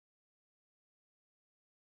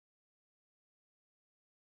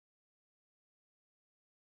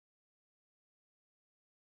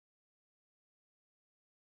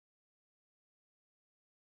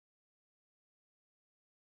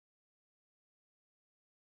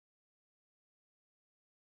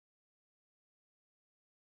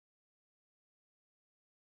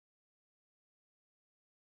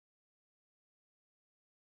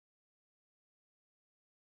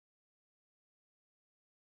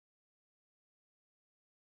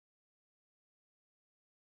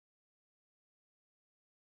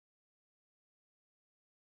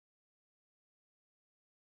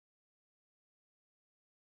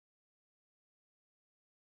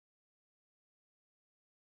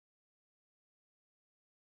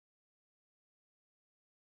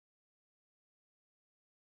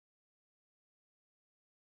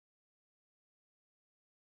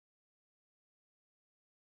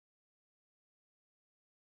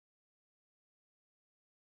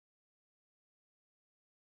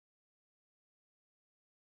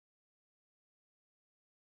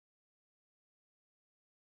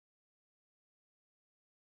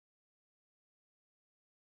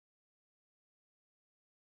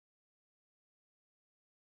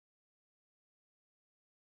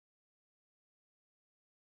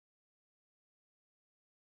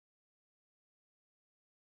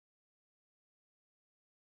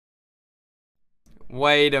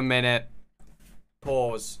Wait a minute.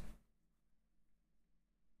 Pause.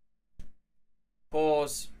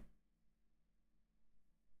 Pause.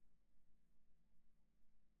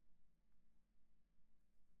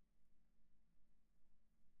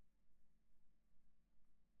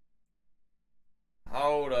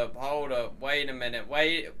 Hold up, wait a minute,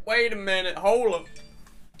 wait a minute, hold up.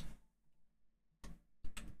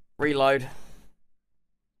 Reload.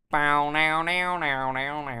 Bow now now now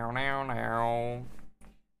now now now now.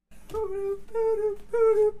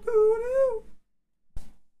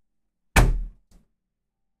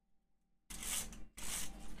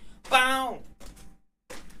 Bow.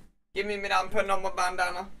 Give me a minute, I'm putting on my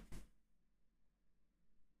bandana.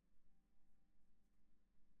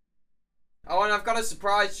 Oh, and I've got a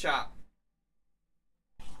surprise, chat.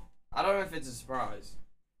 I don't know if it's a surprise.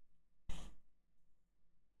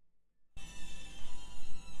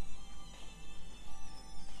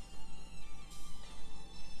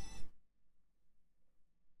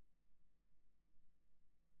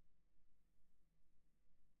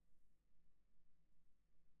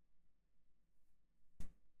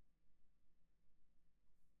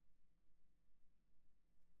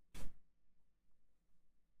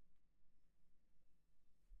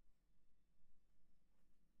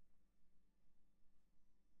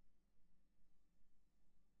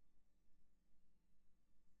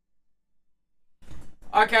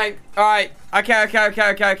 Okay, alright.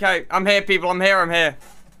 Okay. I'm here, people. I'm here.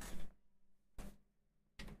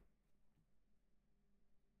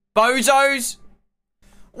 Bozos?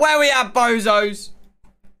 Where we at, bozos?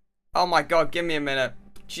 Oh my god, give me a minute.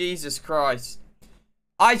 Jesus Christ.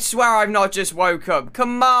 I swear I've not just woke up.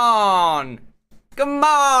 Come on. Come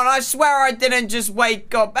on. I swear I didn't just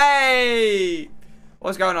wake up. Hey.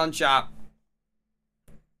 What's going on, chat?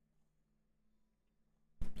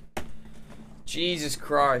 Jesus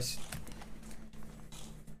Christ.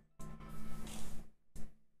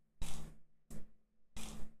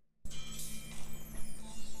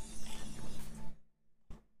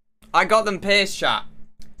 I got them pierced, chat.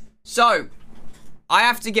 So, I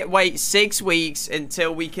have to wait 6 weeks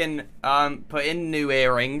until we can put in new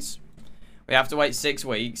earrings. We have to wait 6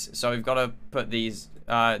 weeks, so we've got to put these,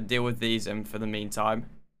 deal with these in for the meantime.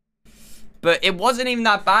 But it wasn't even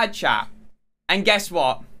that bad, chat. And guess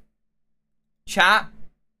what? Chat,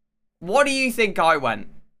 what do you think I went?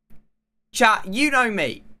 Chat, you know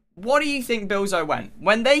me. What do you think Billzo went?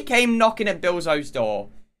 When they came knocking at Billzo's door,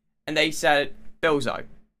 and they said, Billzo,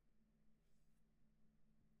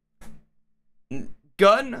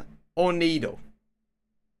 gun or needle?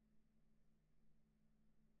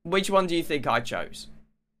 Which one do you think I chose?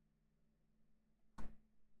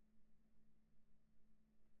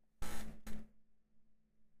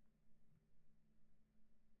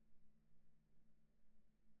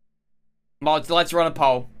 Mods, let's run a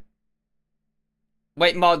poll.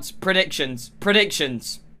 Wait, mods, predictions.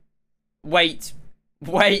 Wait,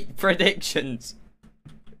 predictions.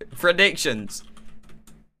 Predictions.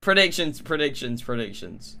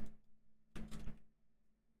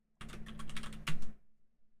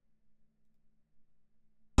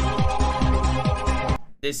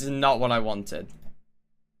 This is not what I wanted.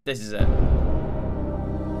 This is it.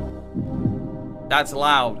 That's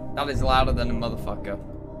loud. That is louder than a motherfucker.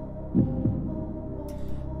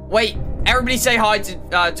 Wait, everybody say hi to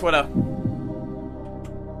Twitter.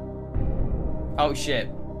 Oh shit.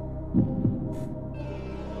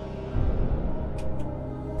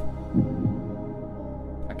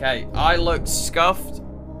 Okay, I look scuffed.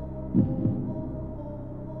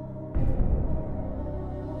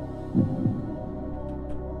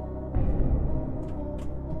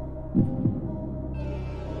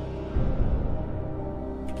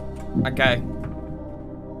 Okay.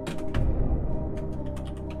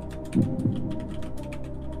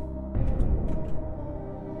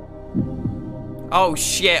 Oh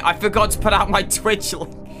shit, I forgot to put out my Twitch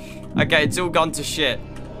link. Okay, it's all gone to shit.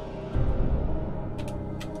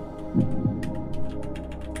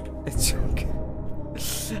 It's okay.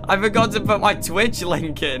 I forgot to put my Twitch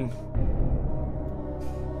link in.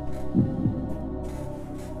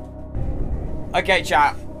 Okay,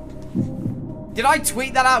 chat. Did I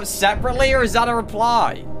tweet that out separately or is that a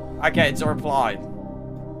reply? Okay, it's a reply.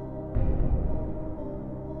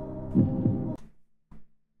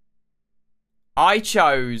 I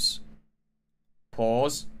chose...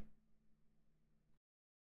 Pause.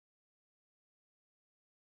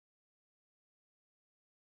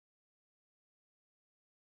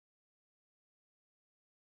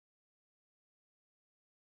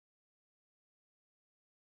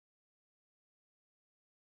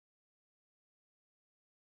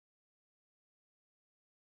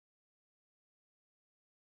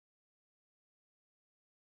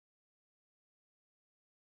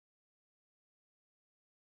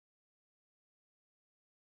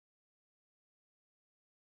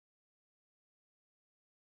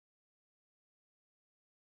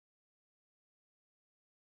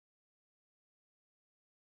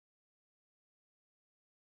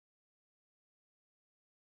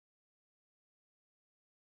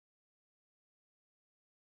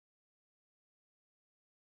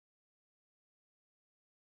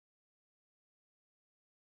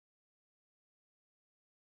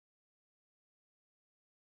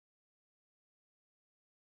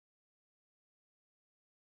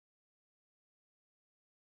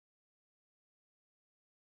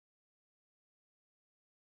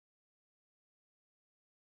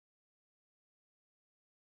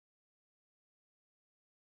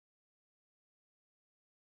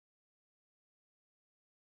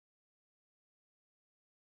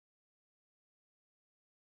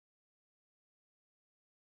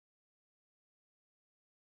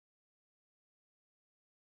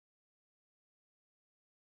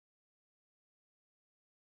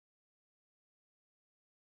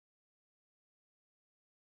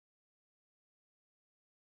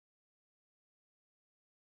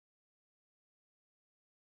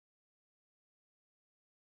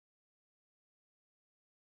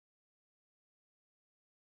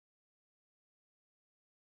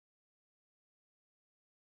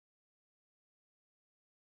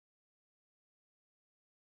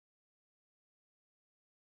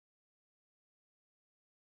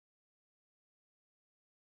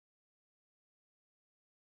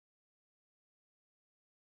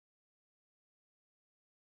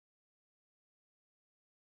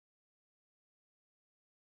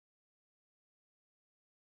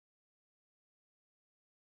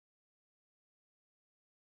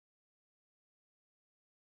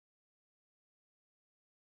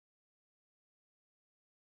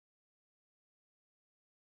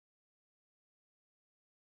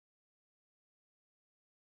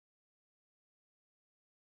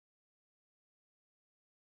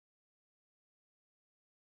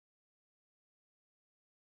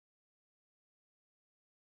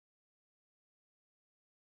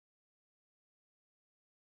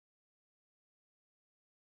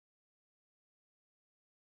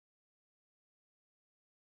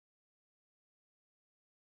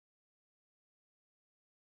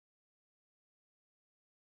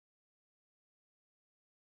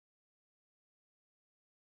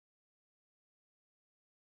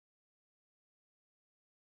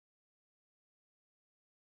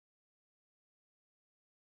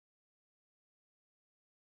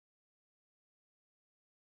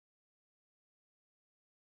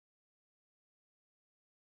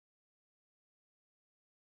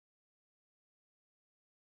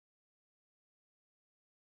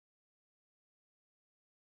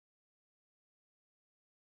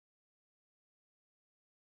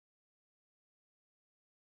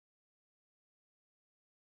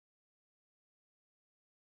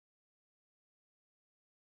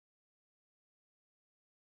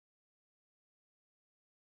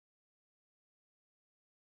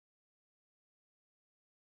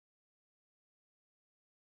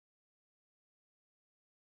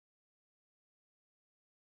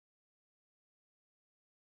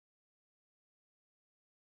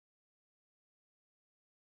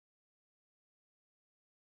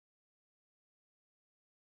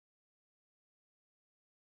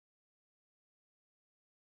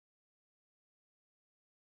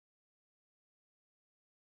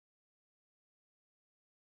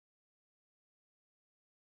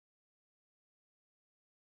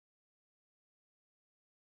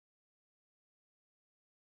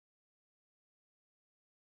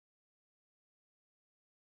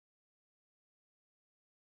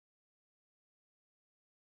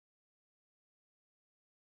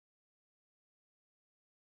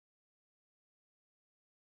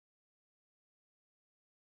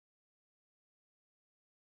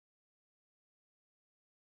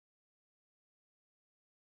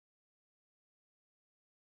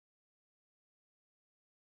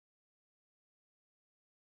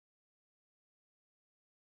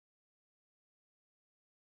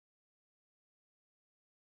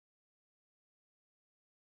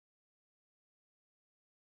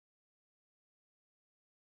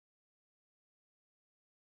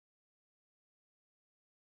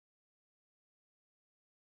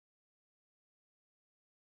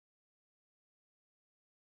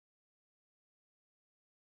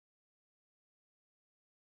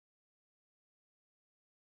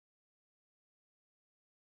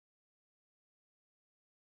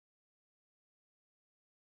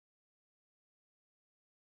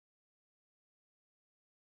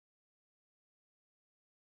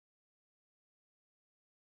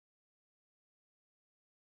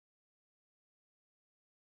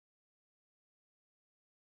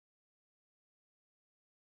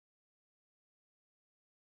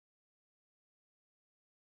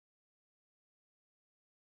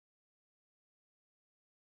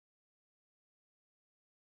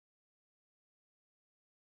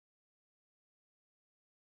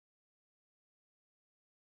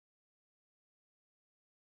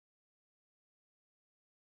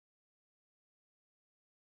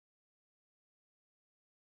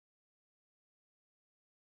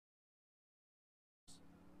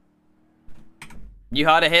 You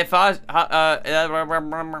heard it here first.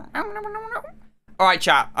 Alright,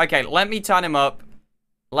 chat. Okay, let me turn him up.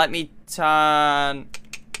 Let me turn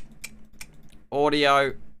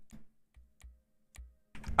audio.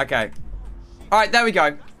 Okay. Alright, there we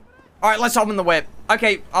go. Alright, let's open the whip.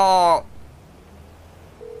 Okay, oh.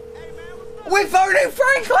 We're phoning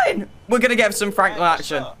Franklin! We're gonna get some Franklin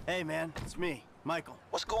action. Hey, man, it's me, Michael.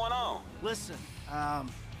 What's going on? Listen, I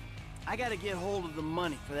gotta get hold of the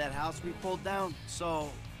money for that house we pulled down, so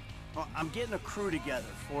I'm getting a crew together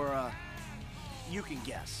for, you can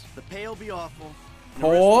guess. The pay will be awful.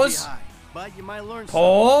 Pause. High, but you might learn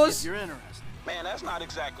Pause. something if you're interested. Man, that's not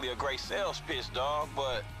exactly a great sales pitch, dog,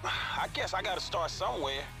 but I guess I gotta start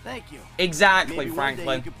somewhere. Thank you. Exactly, Maybe Franklin.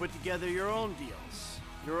 one day you could put together your own deals,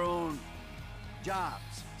 your own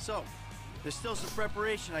jobs. So, there's still some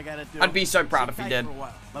preparation I gotta do. I'd be so proud if you did. For a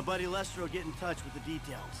while. My buddy Lester will get in touch with the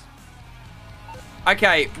details.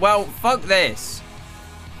 Okay, well, fuck this.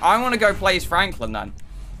 I want to go play as Franklin then.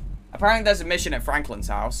 Apparently there's a mission at Franklin's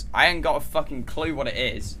house. I ain't got a fucking clue what it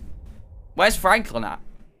is. Where's Franklin at?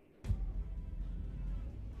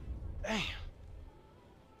 Damn.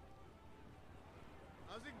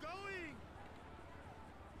 How's it going?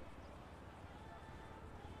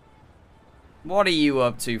 What are you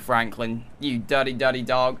up to, Franklin? You dirty, dirty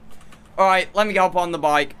dog. Alright, let me go up on the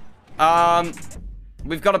bike.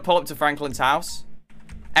 We've got to pull up to Franklin's house.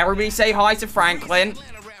 Everybody say hi to Franklin.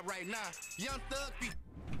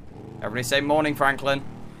 Everybody say morning, Franklin.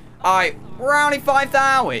 Alright, we're only 5th,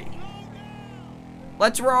 are we?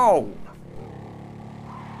 Let's roll.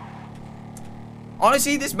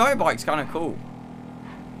 Honestly, this motorbike's kind of cool.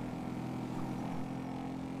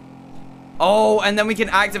 Oh, and then we can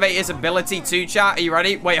activate his ability too, chat. Are you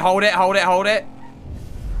ready? Wait, hold it, hold it, hold it.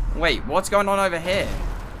 Wait, what's going on over here?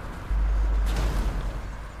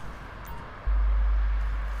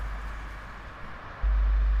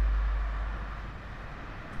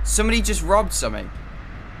 Somebody just robbed something.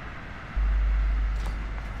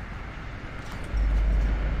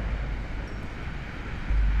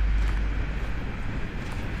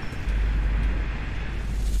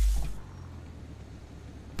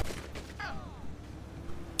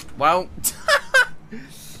 Well.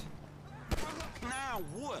 Now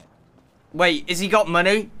what? Wait, has he got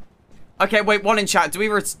money? Okay, wait, one in chat. Do we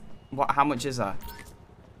what? How much is that?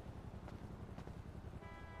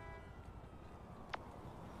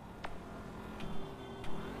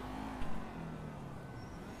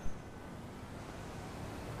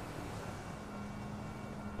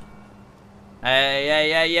 Hey,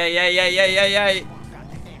 hey, hey, hey, hey, hey, hey, hey, hey.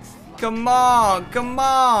 Come on, come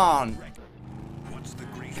on.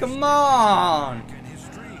 Come on.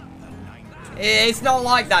 It's not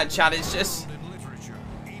like that, chat. It's just...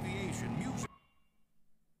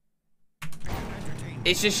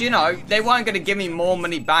 It's just, you know, they weren't going to give me more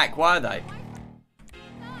money back, were they?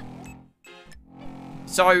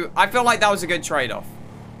 So, I feel like that was a good trade-off.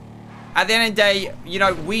 At the end of the day, you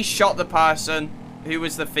know, we shot the person who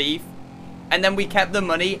was the thief. And then we kept the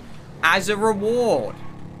money as a reward.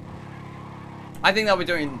 I think that we're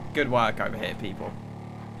doing good work over here, people.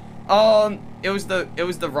 It was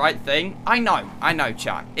the right thing. I know,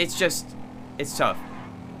 chat. It's just, it's tough.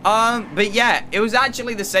 But yeah, it was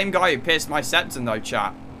actually the same guy who pierced my septum, though,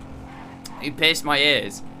 chat. He pierced my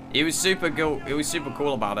ears. He was super cool. He was super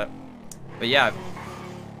cool about it. But yeah,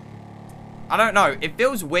 I don't know. It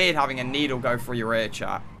feels weird having a needle go through your ear,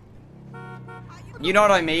 chat. You know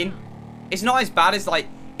what I mean? It's not as bad as, like,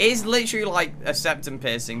 it's literally like a septum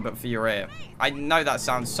piercing, but for your ear. I know that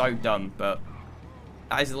sounds so dumb, but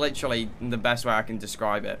that is literally the best way I can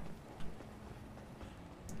describe it.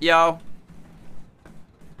 Yo.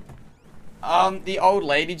 The old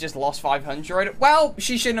lady just lost 500. Well,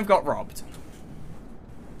 she shouldn't have got robbed.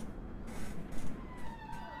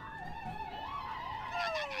 All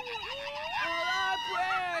our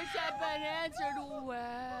prayers have been answered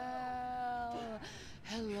well.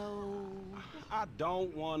 Hello. I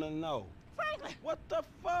don't want to know. Franklin! What the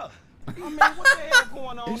fuck? I mean, what the hell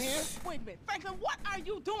going on here? Wait a minute. Franklin, what are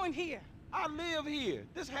you doing here? I live here.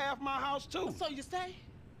 This half my house, too. So you stay?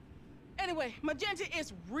 Anyway, Magenta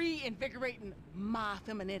is reinvigorating my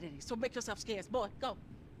femininity. So make yourself scarce. Boy, go.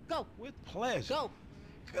 Go. With pleasure. Go.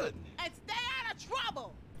 Goodness. And stay out of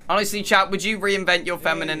trouble. Honestly, chat, would you reinvent your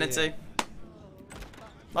femininity?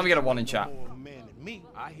 Let me get a 1 in chat. More man than me.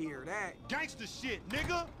 I hear that. Gangsta shit,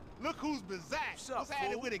 nigga. Look who's bizarre. What's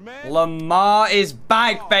happening with it, man? Lamar is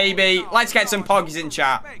back, baby. Let's get some poggies in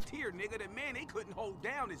chat. Here, nigga, that man, he couldn't hold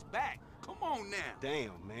down his back. Come on now.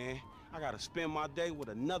 Damn, man. I gotta spend my day with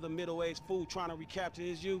another middle-aged fool trying to recapture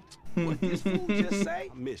his youth. What this fool just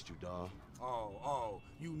say? I missed you, dawg. Oh,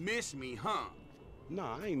 you miss me, huh?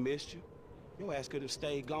 Nah, I ain't missed you. Your ass could have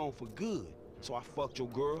stayed gone for good. So I fucked your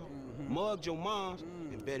girl, mugged your moms,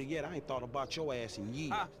 and better yet, I ain't thought about your ass in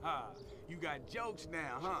years. Ha ha. You got jokes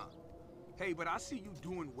now, huh? Hey, but I see you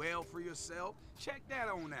doing well for yourself. Check that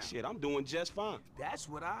on out. Shit, I'm doing just fine. That's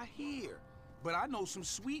what I hear. But I know some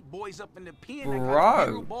sweet boys up in the pen Bro. that got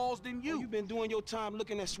bigger balls than Oh, you. you been doing your time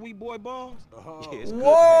looking at sweet boy balls? Oh. Yeah, it's good to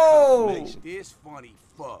Whoa. have confirmation. This funny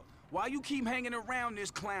fuck. Why you keep hanging around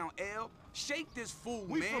this clown, L? Shake this fool,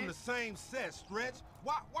 We man. from the same set, Stretch.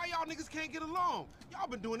 Why y'all niggas can't get along? Y'all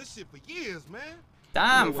been doing this shit for years, man.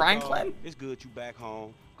 Damn, You know what, Franklin. dawg? It's good you back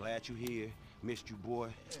home. Glad you here. Missed you, boy.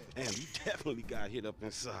 Damn, you definitely got hit up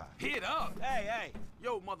inside. Hit up? Hey.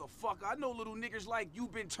 Yo, motherfucker, I know little niggas like you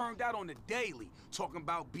been turned out on the daily. Talking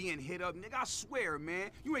about being hit up, nigga, I swear, man.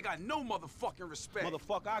 You ain't got no motherfucking respect.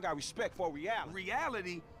 Motherfucker, I got respect for reality.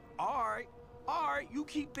 Reality? Alright, you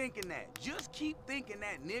keep thinking that. Just keep thinking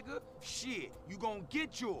that, nigga. Shit, you gonna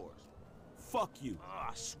get yours. Fuck you.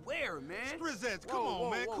 I swear, man. Strizzettes, come Whoa,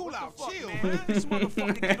 on, man. whoa, Cool what the out. fuck, Chill, man. man. This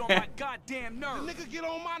motherfucker get on my goddamn The nerves. nigga get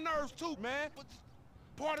on my nerves too, man. But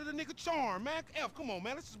part of the nigga charm, man. F, come on,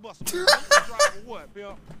 man. Let's just bust some drive or what,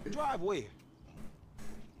 Bill? Drive where?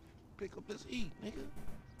 Pick up this eat, nigga.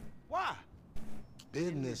 Why?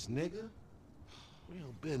 Business, nigga.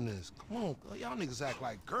 Real business. Come on, y'all niggas act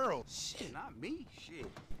like girls. Shit, not me. Shit.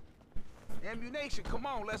 Ammunition, come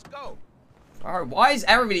on, let's go. Bro, why is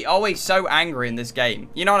everybody always so angry in this game?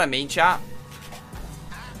 You know what I mean, chat?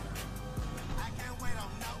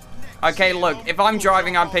 Okay, look, if I'm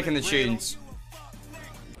driving, I'm picking the tunes.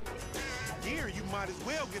 Here, you might as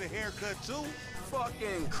well get a haircut too.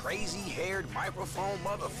 Fucking crazy-haired microphone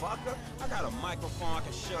motherfucker. I got a microphone I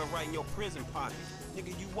can shove right in your prison pocket.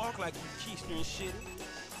 Nigga, you walk like you keister and shit.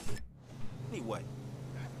 Anyway.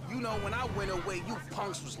 You know, when I went away, you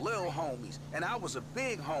punks was little homies, and I was a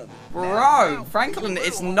big homie. Bro, Franklin,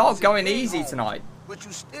 it's not going easy tonight. But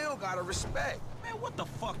you still gotta respect. Man, what the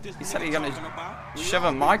fuck this He said he's nigga gonna talking about? shove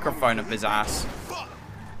a microphone up his ass.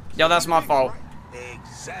 Yo, that's my fault.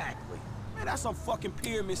 Exactly. Man, that's some fucking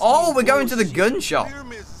pyramid. Oh, we're going to the bullshit. gun shop.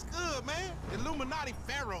 Pyramids is good, man. Illuminati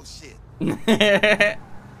Pharaoh shit.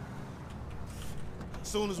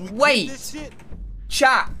 Soon as we Wait. get this shit,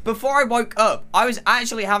 Chat, before I woke up, I was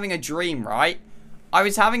actually having a dream, right? I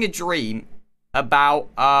was having a dream about,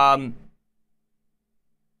 I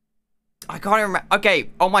can't remember. Okay,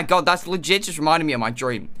 oh my god, that's legit just reminded me of my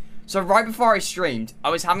dream. So right before I streamed, I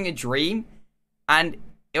was having a dream, and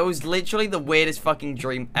it was literally the weirdest fucking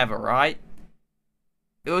dream ever, right?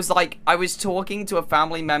 It was like, I was talking to a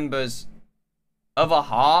family member's other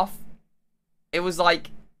half. It was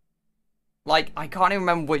like, I can't even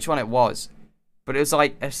remember which one it was. But it was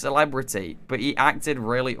like a celebrity, but he acted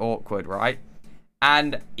really awkward, right?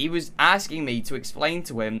 And he was asking me to explain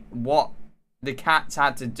to him what the cats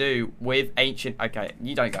had to do with ancient... Okay,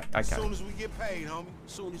 you don't go. Okay. soon as we get paid, homie.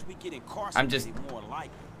 Soon as we get incarcerated, I'm just... more likely.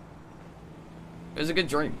 It was a good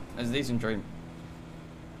dream. It was a decent dream.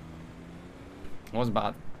 It wasn't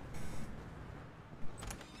bad.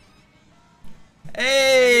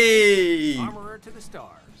 Hey! Armorer to the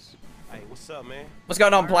stars. Hey, what's up, man? What's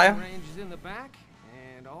going on, player? Firing range is in the back,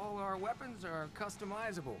 and all our weapons are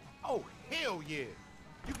customizable. Oh, hell yeah.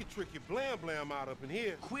 You can trick your blam blam out up in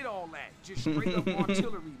here. Quit all that. Just straight up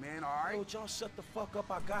artillery, man, alright? Yo, y'all shut the fuck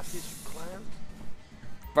up. I got this, you clown.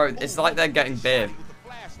 Bro, it's like they're getting beer. With the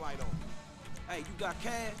flashlight on. Hey, you got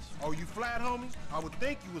cash? Oh, you flat, homie? I would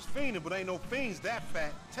think you was fiending, but ain't no fiends that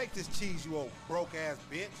fat. Take this cheese, you old broke-ass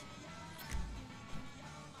bitch.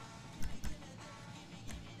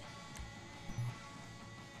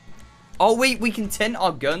 Oh, wait, we can tint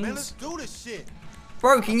our Man, let's guns? do this shit.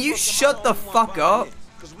 Bro, can you shut the fuck up?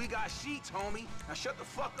 Cause we got sheets, homie. Now shut the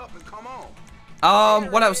fuck up and come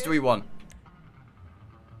on. What else do we want?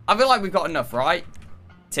 I feel like we've got enough, right?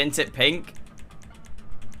 Tint it pink.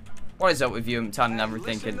 What is up with you and tanning Hey,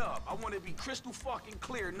 everything? listen up. I want to be crystal fucking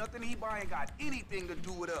clear. Nothing he buying got anything to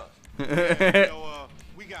do with us. Yo,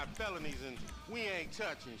 we got felonies and we ain't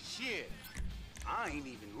touching shit. I ain't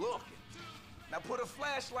even looking. Now put a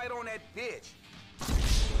flashlight on that bitch.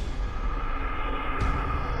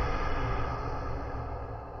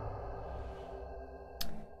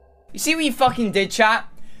 You see what you fucking did, chat?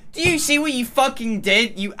 Do you see what you fucking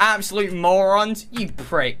did, you absolute morons? You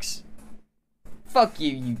pricks. Fuck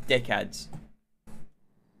you, you dickheads.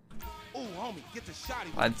 Ooh, homie, get the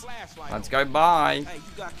shotty with the flashlight Let's on. go bye. Hey, you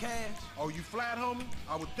got cash? Oh, you flat, homie?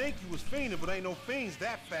 I would think you was fiending, but ain't no fiends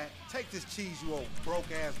that fat. Take this cheese, you old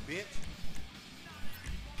broke-ass bitch.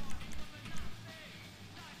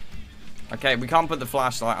 Okay, we can't put the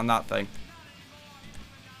flashlight on that thing.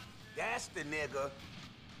 That's That's the nigga.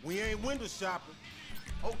 We ain't window shopping.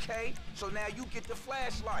 Okay, so now you get the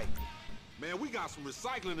flashlight. Man, we got some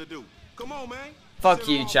recycling to do. Come on, man. Fuck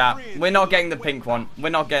Send you, all chat. friends We're not to getting the quick. pink one. We're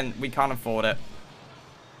not getting... We can't afford it.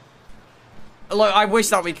 Look, I wish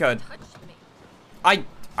that we could. I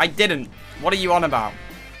didn't. What are you on about?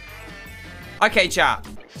 Okay, chat.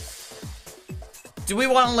 Do we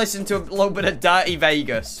want to listen to a little bit of Dirty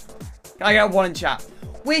Vegas? Can I get one in chat?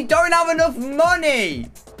 We don't have enough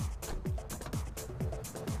money!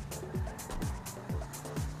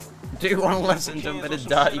 Do you want to listen to a bit of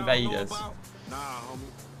Dirty Vegas? Nah, homie.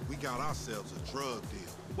 We got ourselves a drug deal.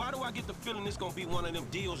 Why do I get the feeling this gonna be one of them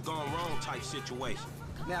deals gone wrong type situation?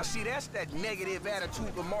 Now, see, that's that negative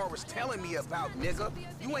attitude Lamar was telling me about, nigga.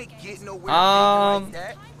 You ain't getting nowhere thinking like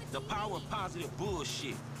that. The power of positive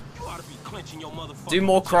bullshit. You ought to be clenching your motherfucker. Do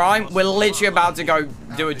more crime? We're literally about to go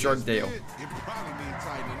do a drug deal. It probably need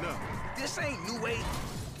tightening up. This ain't new age.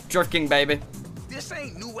 Drug King, baby. This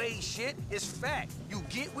ain't new age shit. It's fact. You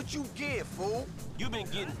get what you give, fool. You been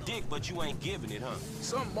getting dick, but you ain't giving it, huh?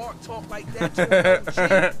 Some Mark talk like that to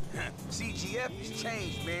an OG. CGF has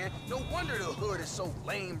changed, man. No wonder the hood is so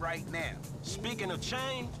lame right now. Speaking of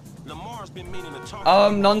change, Lamar's been meaning to talk.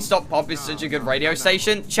 Non-stop pop is such a good radio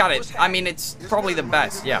station. Chat it. I mean, it's probably the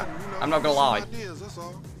best. Yeah, I'm not gonna lie. Ideas, that's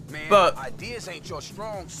all. Man, But- ideas ain't your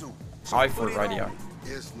strong suit. So I put for it radio. on.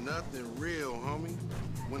 It's nothing real, homie.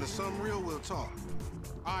 When it's something real, we'll talk.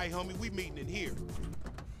 All right, homie, we meeting in here.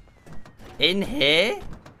 In here?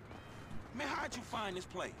 Man, how'd you find this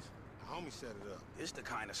place? Homie set it up. It's the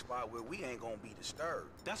kind of spot where we ain't gonna be disturbed.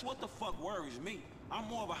 That's what the fuck worries me. I'm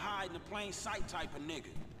more of a hide in the plain sight type of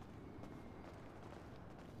nigga.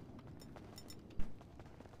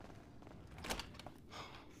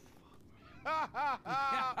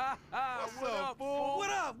 What's up, fool? What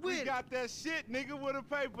up We with got that shit, nigga, with a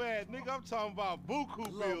paper at. Nigga, I'm talking about buku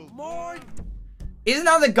bills. Lamar Isn't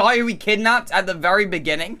that the guy who we kidnapped at the very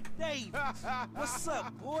beginning? Davis? What's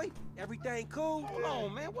up, boy? Everything cool? Hold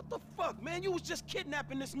on, man. What the fuck, man? You was just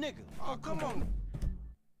kidnapping this nigga. Oh, come on.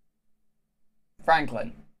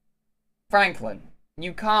 Franklin. Franklin.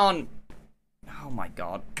 You can't... Oh my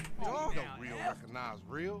god. Don't real recognize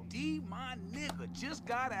real. D, my nigga, just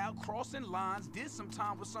got out crossing lines, did some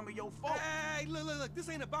time with some of your folks. Hey, look. This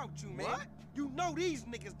ain't about you, man. What? You know these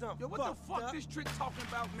niggas done Yo, what the fuck up. this trick talking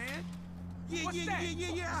about, man?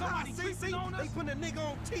 Yeah. Somebody See, creeping on they us? put a nigga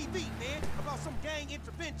on TV, man, about some gang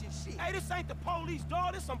intervention shit. Hey, this ain't the police,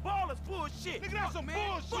 dog. This some ballers bullshit. Nigga, that's some man.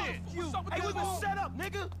 bullshit. Fuck You. What's up with Hey, this we been bull? set up,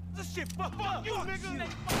 nigga. This shit fucked up. you, nigga.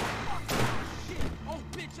 Shit, oh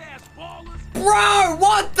bitch ass ballers. Bro,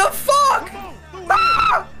 what the fuck? Come on, through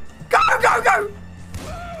Ah! Go!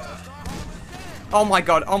 Oh my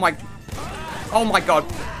god, oh my... Oh my god.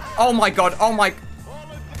 Oh my god, oh my...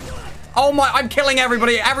 Oh my, I'm killing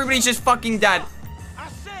everybody. Everybody's just fucking dead. I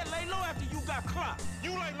said lay low after you got clocked.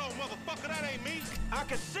 You lay low, motherfucker. That ain't me. I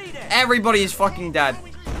can see that. Everybody is fucking dead.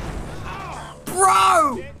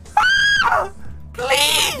 Bro! Ah!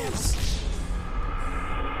 Please!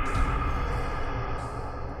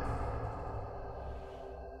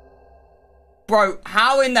 Bro,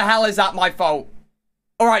 how in the hell is that my fault?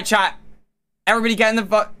 Alright, chat. Everybody get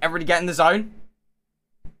in the zone.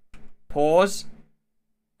 Pause.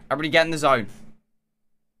 Everybody get in the zone.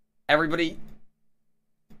 Everybody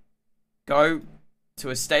go to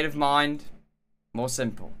a state of mind more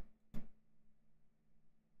simple.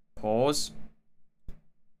 Pause.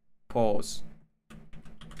 Pause.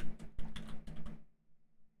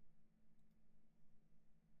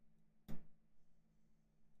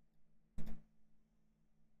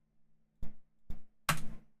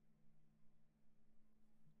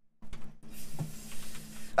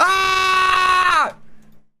 Ah!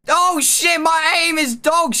 Oh shit, my aim is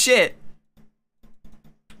dog shit.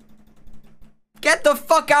 Get the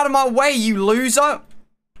fuck out of my way, you loser.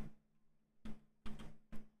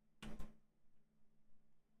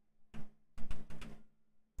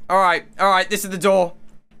 Alright, this is the door.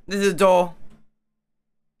 This is the door.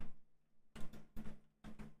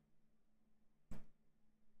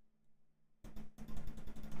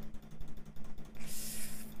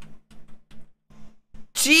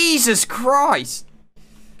 Jesus Christ.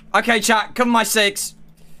 Okay, chat, cover my 6.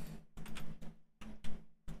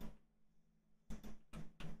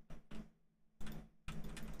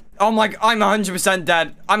 Oh my, I'm 100%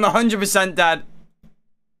 dead. I'm 100% dead.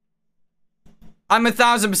 I'm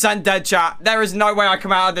 1000% dead, chat. There is no way I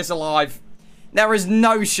come out of this alive. There is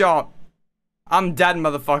no shot. I'm dead,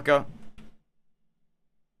 motherfucker.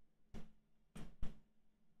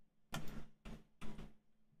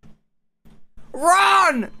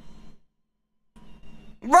 Run!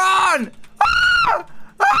 Run! Ah!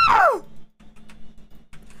 Ah!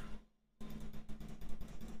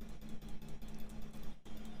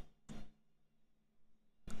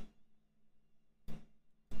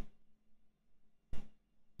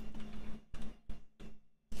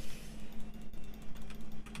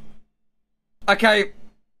 Okay.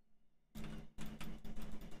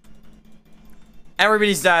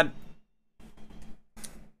 Everybody's dead.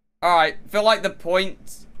 Alright, feel like the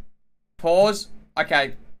point... Pause.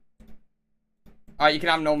 Okay. Alright, you can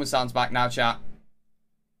have normal sounds back now, chat.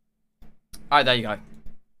 Alright, there you go.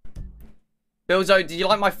 Billzo, did you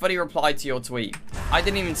like my funny reply to your tweet? I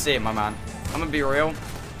didn't even see it, my man. I'm gonna be real.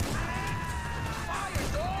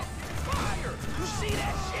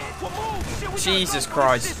 Jesus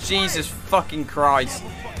Christ. Jesus fucking Christ.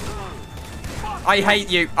 I hate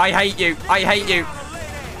you. I hate you. I hate you.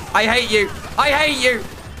 I hate you. I hate you.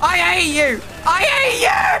 I hate you. I hate you.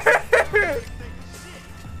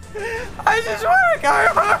 I just want to go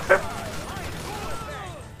home.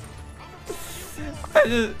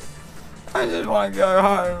 I just want to go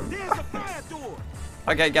home.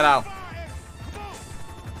 Okay, get out.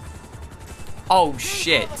 Oh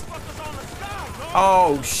shit.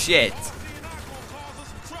 Oh shit.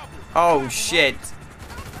 Oh shit.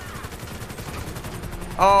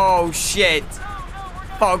 Oh shit.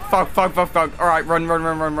 Fuck, fuck, fuck, fuck, fuck. Alright, run, run,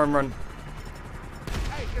 run, run, run, run.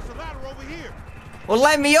 Hey, there's a ladder over here. Well,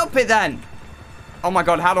 let me up it then. Oh my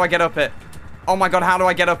god, how do I get up it? Oh my god, how do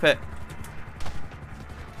I get up it?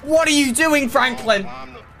 What are you doing, Franklin?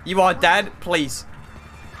 You are dead, please.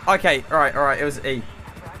 Okay, alright, it was E.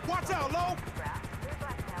 Watch out, Lo.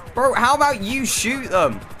 Bro, how about you shoot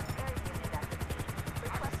them?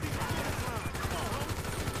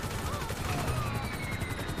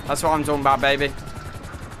 That's what I'm talking about, baby.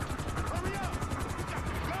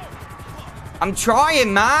 I'm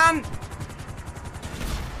trying, man.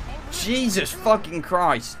 Jesus fucking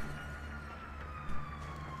Christ.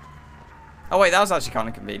 Oh, wait, that was actually kind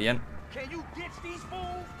of convenient. Can you ditch these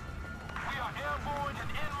fools? We are airborne and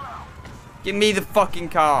en route. Give me the fucking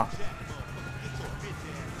car.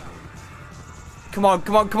 Come on,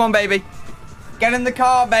 come on, come on, baby. Get in the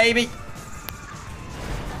car, baby.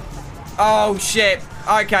 Oh, shit.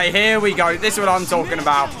 Okay, here we go. This is what I'm talking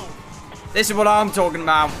about. This is what I'm talking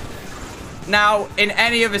about. Now, in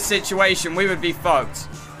any other situation, we would be fucked.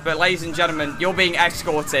 But, ladies and gentlemen, you're being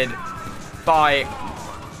escorted by...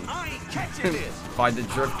 by the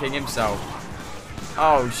Drift King himself.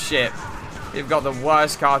 Oh, shit. We've got the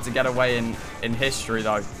worst car to get away in history,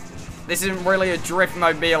 though. This isn't really a drift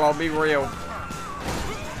mobile, I'll be real.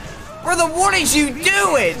 Brother, what is you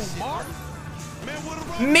doing?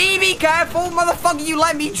 Me be careful, motherfucker, you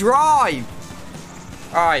let me drive.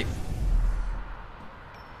 Alright.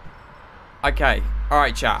 Okay.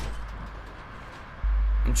 Alright, chat.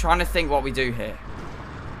 I'm trying to think what we do here.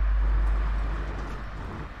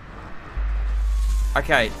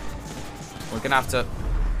 Okay. We're gonna have to...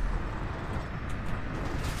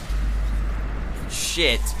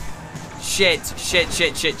 Shit. Shit. Shit,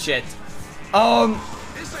 shit, shit, shit.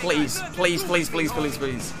 Please. Please, please, please, please,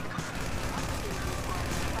 please.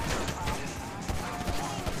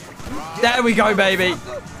 There we go, baby.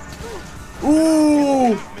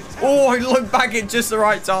 Ooh. Oh, I looked back at just the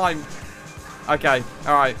right time. Okay.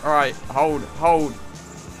 Alright, alright. Hold, hold.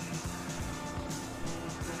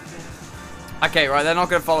 Okay, right, they're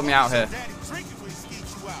not gonna follow me out here.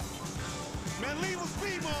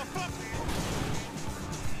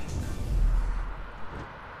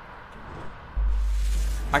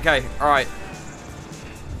 Okay, alright.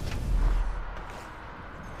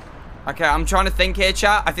 Okay, I'm trying to think here,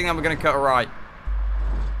 chat. I think that we're gonna cut a right.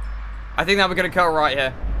 I think that we're gonna cut a right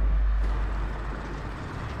here.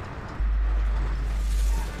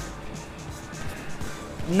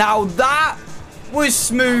 Now that was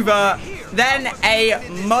smoother than a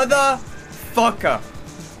motherfucker.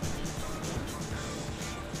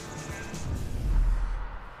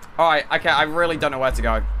 Alright, okay, I really don't know where to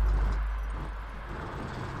go.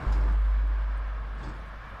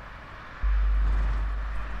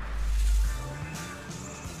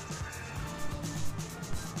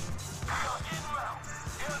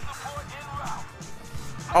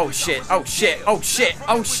 Oh shit, oh shit, oh shit,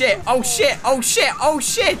 oh shit, oh shit, oh shit, oh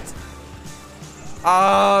shit.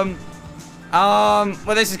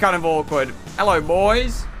 Well, this is kind of awkward. Hello,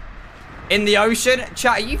 boys. In the ocean?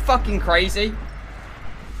 Chat, are you fucking crazy?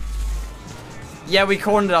 Yeah, we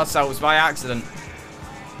cornered ourselves by accident.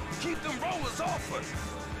 Keep them rollers off us.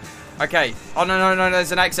 Okay. Oh, no, no, no,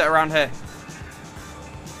 there's an exit around here.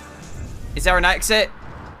 Is there an exit?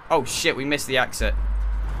 Oh, shit, we missed the exit.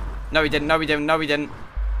 No, we didn't, no, we didn't, no, we didn't.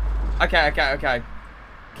 Okay, okay, okay.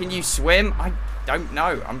 Can you swim? I don't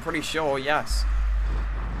know. I'm pretty sure, yes.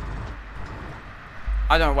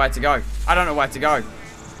 I don't know where to go. I don't know where to go.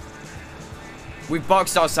 We've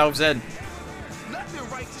boxed ourselves in. Nothing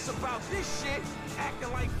righteous about this shit.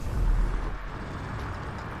 Acting like...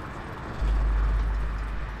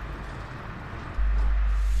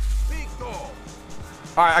 all.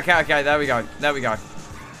 Alright, okay, there we go. There we go.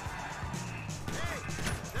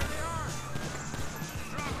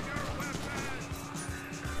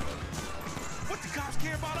 What the cops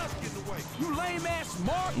care about us getting away? You lame ass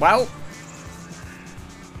Mark. Well.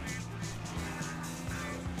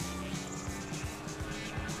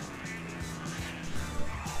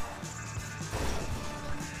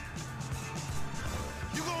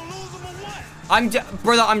 You gonna lose them or what?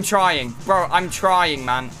 Brother, I'm trying. Bro, I'm trying,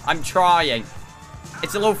 man. I'm trying.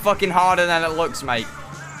 It's a little fucking harder than it looks, mate.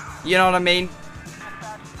 You know what I mean?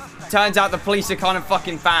 Turns out the police are kind of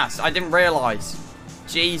fucking fast. I didn't realize.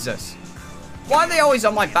 Jesus. Why are they always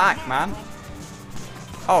on my back, man?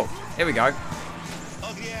 Oh, here we go.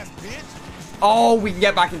 Ugly ass bitch. Oh, we can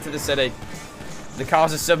get back into the city. The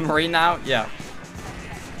car's a submarine now? Yeah.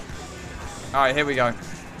 Alright, here we go.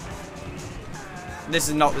 This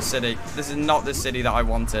is not the city. This is not the city that I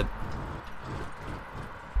wanted.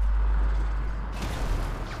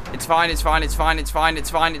 It's fine, it's fine, it's fine, it's fine,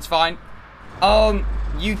 it's fine, it's fine.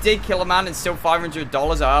 You did kill a man and steal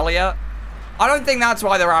 $500 earlier. I don't think that's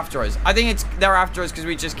why they're after us. I think they're after us because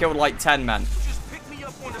we just killed like 10 men. Just pick me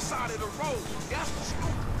up on the side of the road. That's the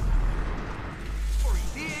scoop. Or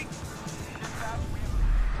he dig.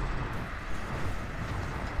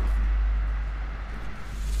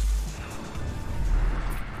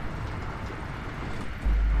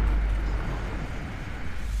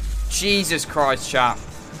 Jesus Christ, chap.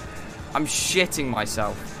 I'm shitting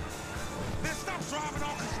myself. Man, stop driving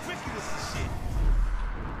all conspicuous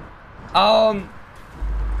and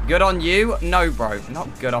shit. Good on you? No, bro.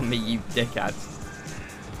 Not good on me, you dickhead.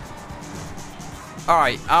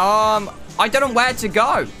 Alright, I don't know where to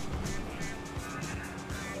go.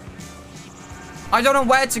 I don't know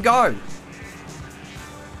where to go.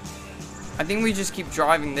 I think we just keep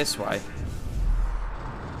driving this way.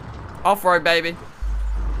 Off-road, baby.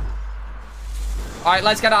 Alright,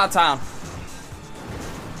 let's get out of town.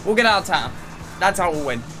 We'll get out of town. That's how we'll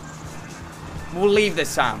win. We'll leave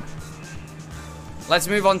this town. Let's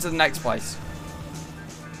move on to the next place.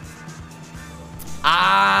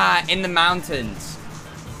 Ah, in the mountains.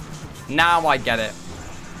 Now I get it.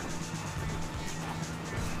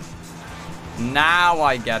 Now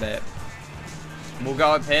I get it. We'll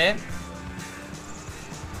go up here.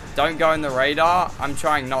 Don't go in the radar. I'm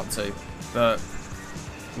trying not to, but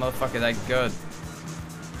motherfucker, they're good.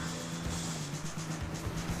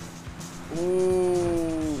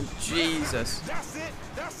 Ooh, Jesus. That's it.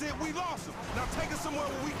 That's it. We lost him. Now take us somewhere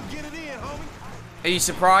where we can get it in, homie. Are you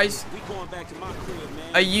surprised? We going back to my crib,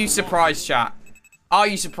 man. Are you surprised, chat? Are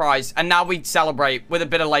you surprised? And now we celebrate with a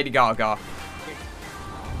bit of Lady Gaga.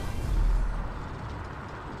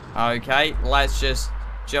 Okay, let's just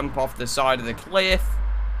jump off the side of the cliff.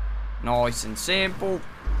 Nice and simple.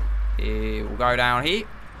 We'll go down here.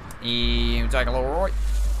 We'll take a little right.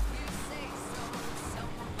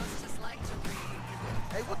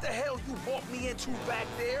 Hey, what the hell you walked me into back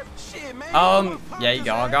there? Shit, man. Yeah, you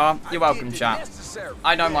Gaga. You're welcome, chat.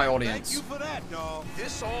 I know my audience. Thank you for that, dog.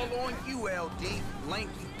 This all on you, LD.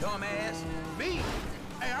 Lanky dumbass. Me?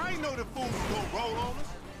 Hey, I ain't know the fools was gonna roll on us.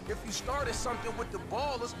 If you started something with the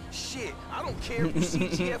ballers, shit, I don't care if you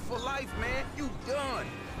CGF for life, man. You done.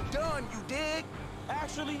 Done, you dig?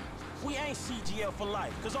 Actually, we ain't CGL for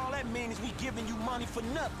life, because all that means is we giving you money for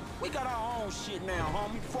nothing. We got our own shit now,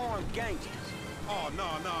 homie. Foreign gangsters. Oh,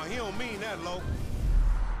 no, he don't mean that, Lo.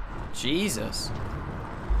 Jesus.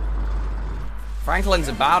 Franklin's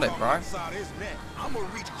about it, bro. Inside his neck. I'm gonna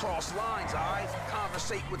reach cross lines, alright?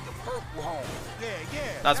 Conversate with the purple home. Yeah.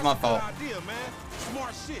 That's my a good fault. idea, man.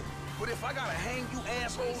 Smart shit. But if I gotta hang you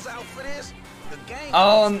assholes out for this, the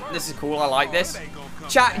game This is cool. I like this.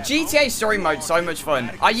 Chat, GTA story mode, so much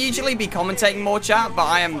fun. I usually be commentating more, chat, but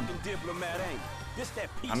I'm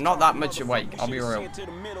not that much awake. I'll be real.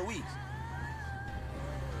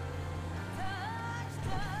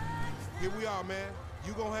 Here we are, man.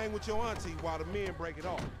 You gonna hang with your auntie while the men break it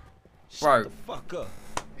off. Bro. Shut the fuck up.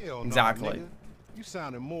 Hell no, Exactly. nigga. You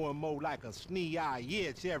sounding more and more like a snee-eye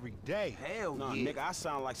itch every day. Hell Nah, yeah. nigga, I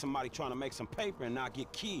sound like somebody trying to make some paper and not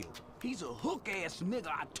get killed. He's a hook-ass nigga,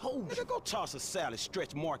 I told you. Nigga, go toss a salad,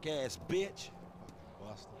 stretch mark ass bitch.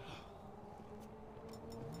 Buster.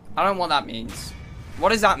 I don't know what that means. What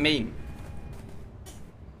does that mean?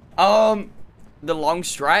 The long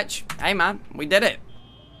stretch. Hey, man, we did it.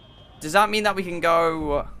 Does that mean that we can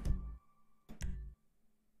go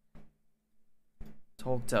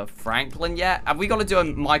talk to Franklin yet? Have we got to do a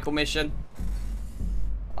Michael mission?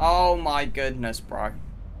 Oh my goodness, bro.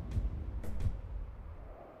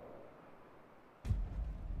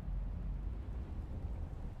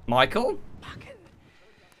 Michael?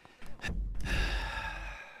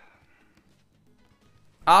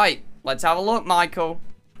 Alright, let's have a look, Michael.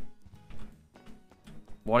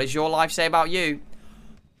 What does your life say about you?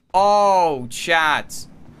 Oh, chat.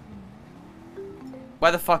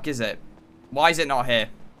 Where the fuck is it? Why is it not here?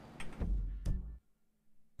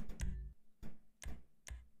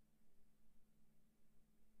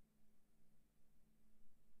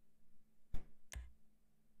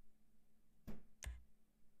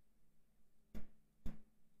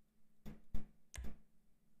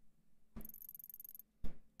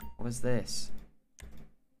 What is this?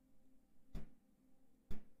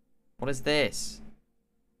 What is this?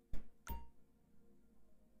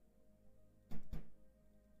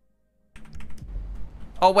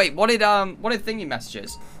 Oh wait, what did thingy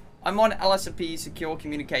messages? I'm on LSP secure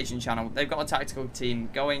communication channel. They've got a tactical team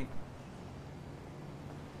going.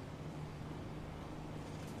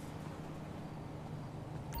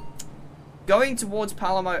 Going towards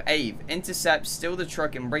Palamo Ave. Intercept, steal the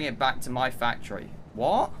truck and bring it back to my factory.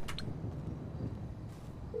 What?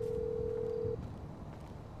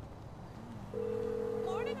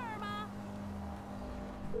 Morning, Irma.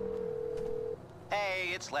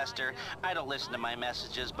 Hey, it's Lester. I don't listen to my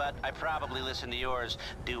messages, but I probably listen to yours.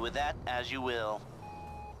 Do with that as you will.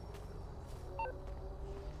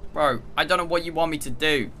 Bro, I don't know what you want me to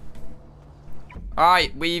do.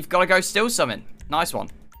 Alright, we've got to go steal something. Nice one.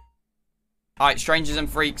 Alright, strangers and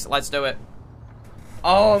freaks, let's do it.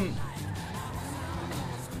 Oh,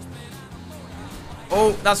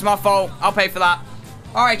 that's my fault. I'll pay for that.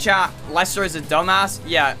 Alright, chat. Lester is a dumbass.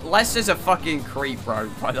 Yeah, Lester's a fucking creep, bro,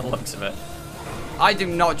 by the looks of it. I do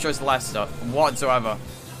not trust Lester whatsoever.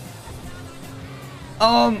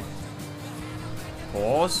 Pause.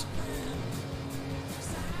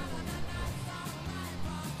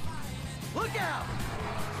 Look out!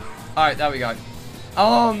 Alright, there we go.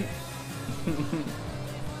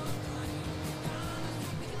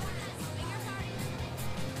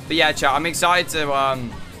 But yeah, chat, I'm excited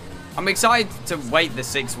to wait the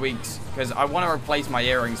 6 weeks because I want to replace my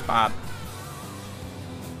earrings bad.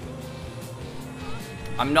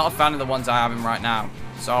 I'm not a fan of the ones I have in right now,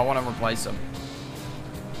 so I want to replace them.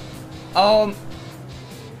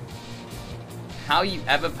 How you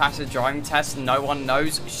ever pass a driving test, no one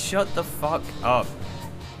knows. Shut the fuck up.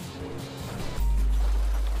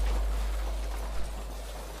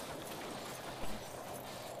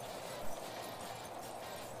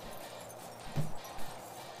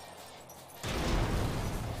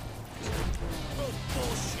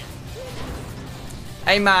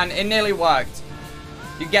 Hey man, it nearly worked.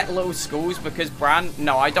 You get little schools because Bran?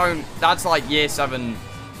 No, I don't. That's like year 7.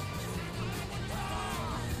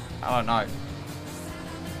 I don't know.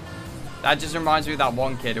 That just reminds me of that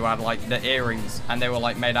one kid who had like the earrings and they were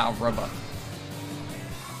like made out of rubber.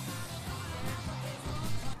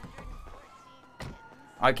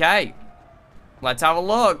 Okay. Let's have a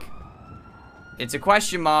look. It's a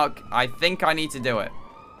question mark. I think I need to do it.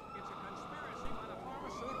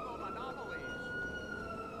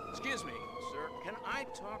 Excuse me, sir. Can I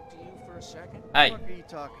talk to you for a second? Hey. What are you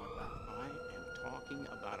talking about? I am talking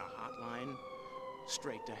about a hotline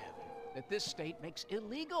straight to heaven that this state makes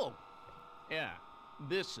illegal. Yeah,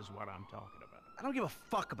 this is what I'm talking about. I don't give a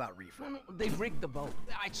fuck about reefer. No, they rigged the vote.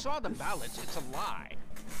 I saw the ballots. It's a lie.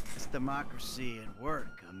 It's democracy at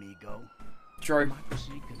work, amigo. True.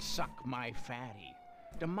 Democracy can suck my fatty.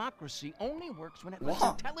 Democracy only works when it lets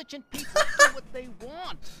What? intelligent people do what they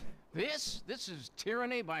want. This is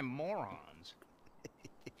tyranny by morons.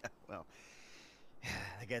 Yeah, well,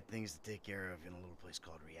 I got things to take care of in a little place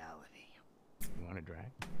called reality. You want to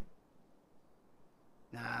drag?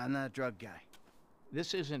 Nah, I'm not a drug guy.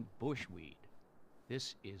 This isn't bushweed.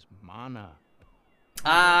 This is mana.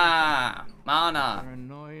 Ah, mana.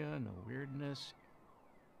 Paranoia, no weirdness.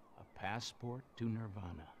 A passport to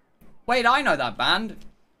nirvana. Wait, I know that band.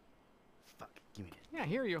 Fuck, give me that. Yeah,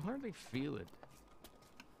 here you'll hardly feel it.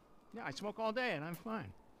 Yeah, I smoke all day and I'm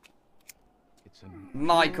fine. It's a...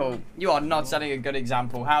 Michael, you are not setting a good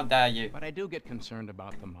example. How dare you? But I do get concerned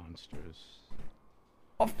about the monsters.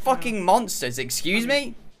 What fucking monsters, excuse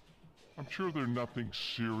me? I'm sure they're nothing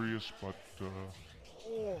serious, but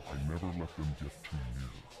I never let them get too near.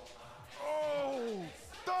 Oh,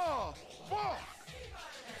 the fuck!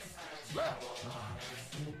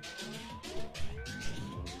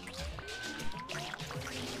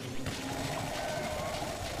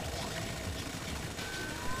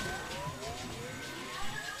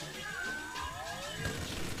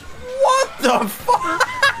 What the fuck?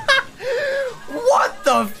 What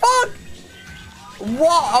the fuck?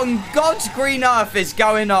 What on God's green earth is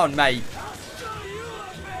going on, mate?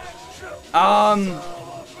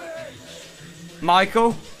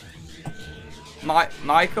 Michael?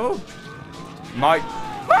 Michael?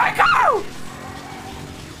 Michael!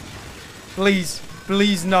 Please.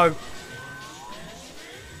 Please, no.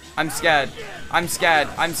 I'm scared. I'm scared.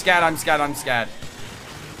 I'm scared. I'm scared. I'm scared.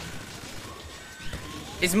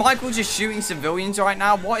 Is Michael just shooting civilians right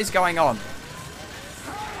now? What is going on?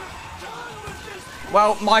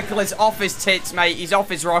 Well, Michael is off his tits, mate. He's off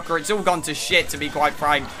his rocker. It's all gone to shit, to be quite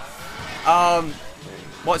frank.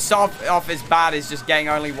 What started off as bad is just getting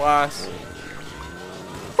only worse.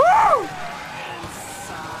 Woo!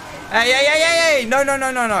 Hey, hey, hey, hey, hey! No, no,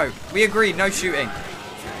 no, no, no. We agreed. No shooting.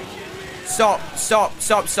 Stop, stop,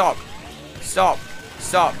 stop, stop. Stop,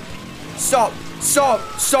 stop, stop, stop,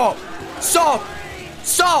 stop, stop,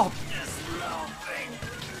 stop!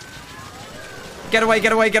 Get away,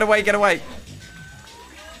 get away, get away, get away.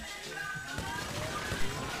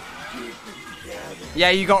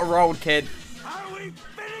 Yeah, you got rolled, kid.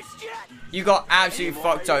 You got absolutely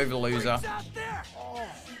fucked over, loser.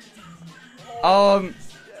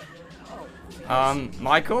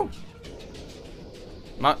 Michael?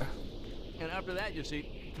 And after that, you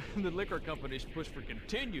see, the liquor companies push for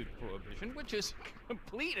continued prohibition, which is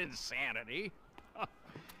complete insanity.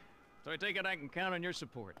 So I take it I can count on your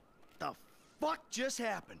support. The fuck just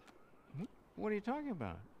happened? What are you talking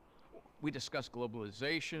about? We discussed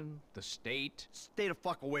globalization, the state. Stay the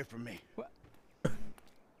fuck away from me. What?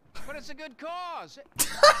 But it's a good cause.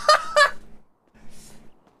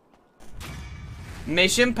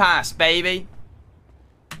 Mission passed, baby.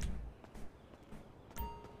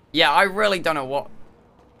 Yeah, I really don't know what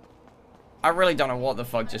the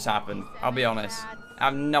fuck just happened. I'll be honest. I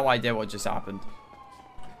have no idea what just happened.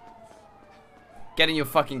 Get in your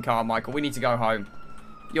fucking car, Michael. We need to go home.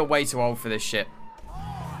 You're way too old for this shit.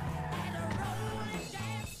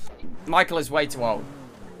 Michael is way too old.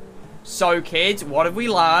 So, kids, what have we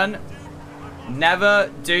learned?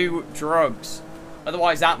 Never do drugs.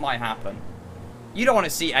 Otherwise, that might happen. You don't want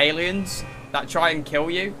to see aliens that try and kill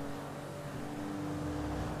you.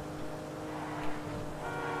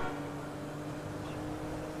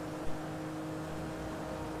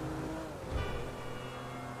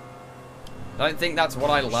 I don't think that's what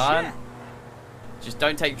I learned. Just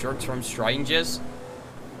don't take drugs from strangers.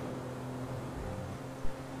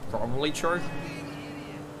 Probably true.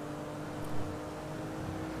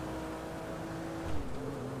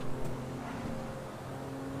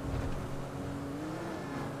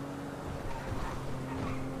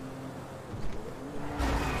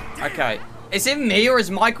 Okay. Is it me or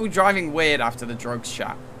is Michael driving weird after the drugs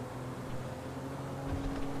chat?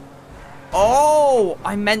 Oh,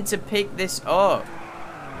 I meant to pick this up.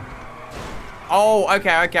 Oh,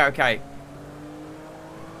 okay, okay, okay.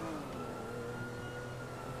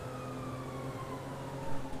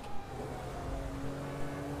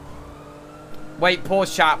 Wait,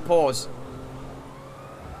 pause chat, pause.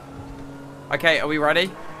 Okay, are we ready?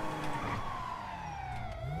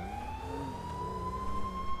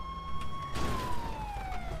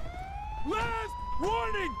 Last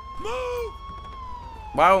warning! Move!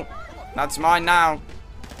 Well, that's mine now.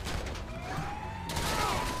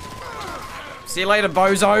 See you later,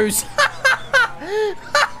 bozos.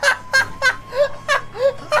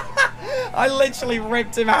 I literally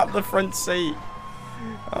ripped him out the front seat.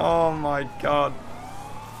 Oh my god.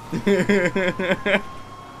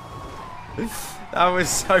 That was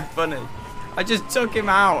so funny. I just took him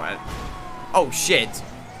out. And... oh shit.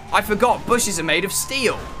 I forgot bushes are made of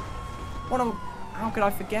steel. How could I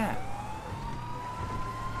forget?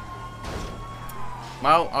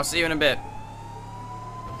 Well, I'll see you in a bit.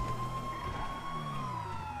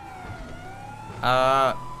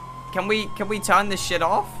 Can we turn this shit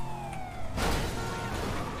off?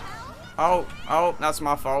 Oh, that's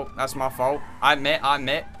my fault. That's my fault. I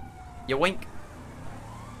admit. You wink.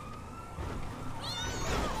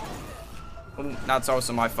 Ooh, that's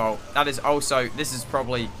also my fault. That is also, this is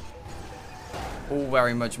probably all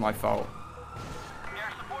very much my fault.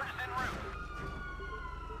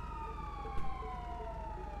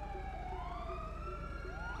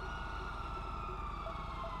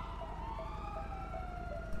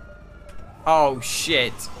 Oh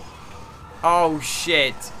shit. Oh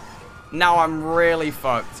shit. Now I'm really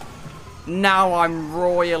fucked. Now I'm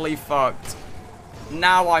royally fucked.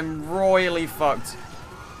 Now I'm royally fucked.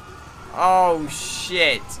 Oh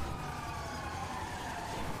shit.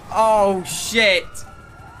 Oh shit.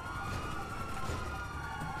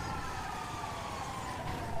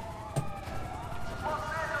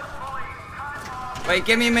 Wait,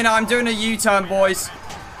 give me a minute. I'm doing a U-turn, boys.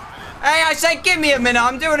 Hey, I said give me a minute.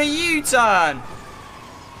 I'm doing a U-turn.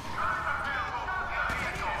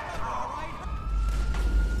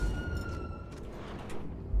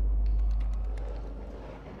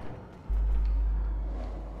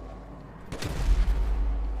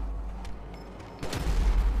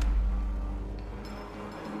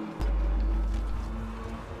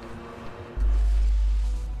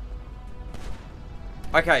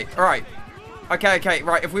 Okay, alright. Okay,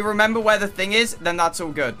 right. If we remember where the thing is, then that's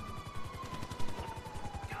all good.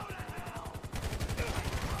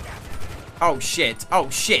 Oh, shit. Oh,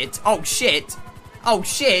 shit. Oh, shit. Oh,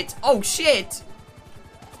 shit. Oh, shit.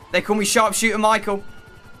 They call me Sharpshooter Michael.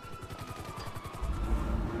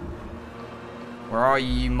 Where are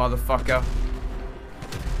you, you motherfucker?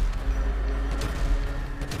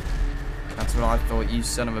 That's what I thought, you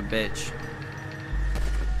son of a bitch.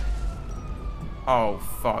 Oh,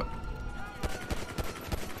 fuck.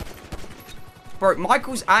 Bro,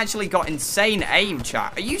 Michael's actually got insane aim,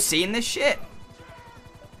 chat. Are you seeing this shit?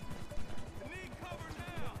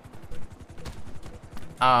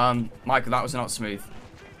 Michael, that was not smooth.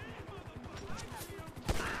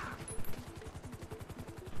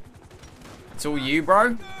 It's all you,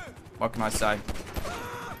 bro. What can I say?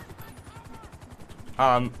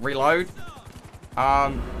 Reload.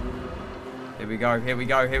 Here we go, here we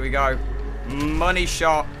go, here we go. Money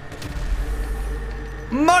shot.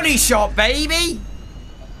 Money shot, baby!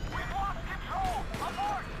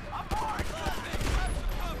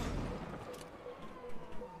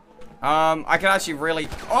 I can actually really...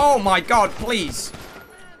 Oh my god, please.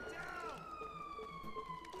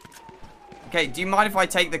 Okay, do you mind if I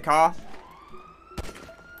take the car?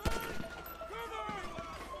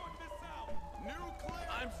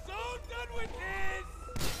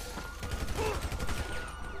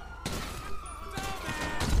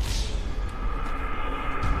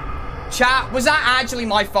 Chat, was that actually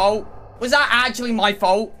my fault? Was that actually my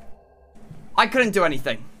fault? I couldn't do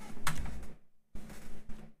anything.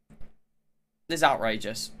 This is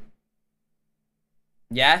outrageous.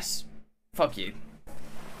 Yes? Fuck you.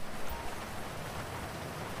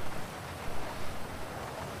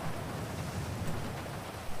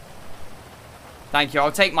 Thank you,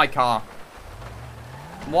 I'll take my car.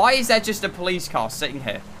 Why is there just a police car sitting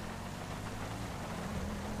here?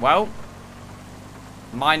 Well,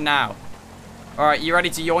 mine now. Alright, you ready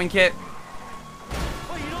to yoink it?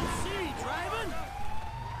 Oh, you don't see me driving?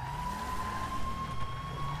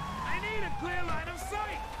 I need a clear line of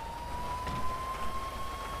sight.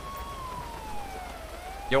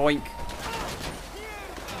 Yoink.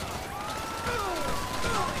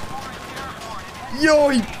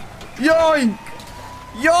 Yoink! Yoink!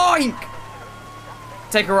 Yoink!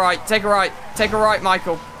 Take a right, take a right, take a right,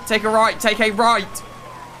 Michael. Take a right, take a right.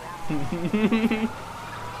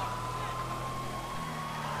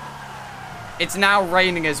 It's now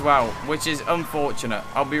raining as well, which is unfortunate.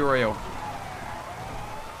 I'll be real.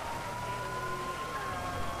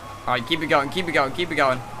 Alright, keep it going, keep it going, keep it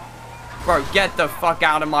going. Bro, get the fuck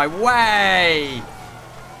out of my way.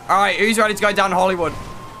 Alright, who's ready to go down Hollywood?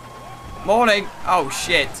 Morning. Oh,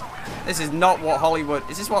 shit. This is not what Hollywood...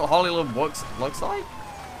 Is this what Hollywood looks like?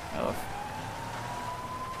 Oh.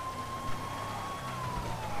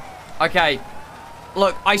 Okay.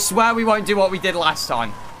 Look, I swear we won't do what we did last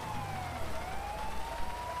time.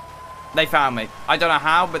 They found me. I don't know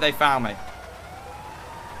how, but they found me.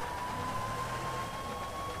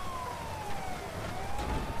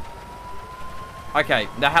 Okay,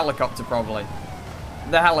 the helicopter probably.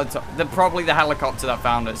 Probably the helicopter that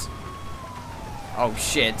found us. Oh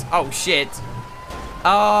shit. Oh shit.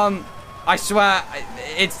 I swear,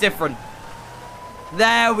 it's different.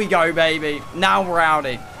 There we go, baby. Now we're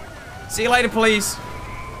rowdy. See you later, police.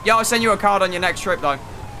 Yo, I'll send you a card on your next trip, though.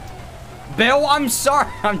 Bill, I'm sorry.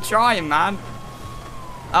 I'm trying, man.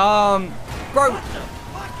 Bro,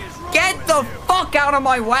 get the fuck out of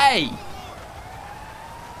my way.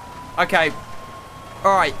 Okay.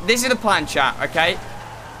 Alright, this is the plan, chat, okay?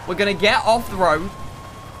 We're gonna get off the road.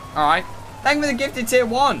 Alright. Thank you for the gifted tier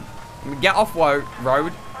 1. We get off road.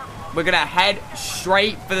 We're gonna head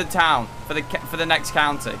straight for the town, for the next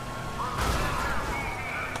county.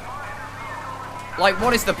 Like,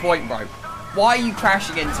 what is the point, bro? Why are you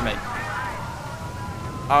crashing into me?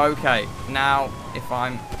 Okay, now if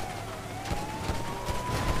I'm...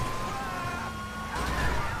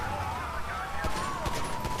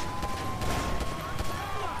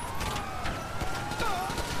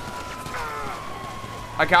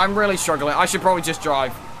 Okay, I'm really struggling. I should probably just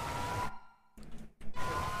drive.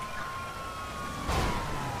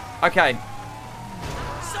 Okay.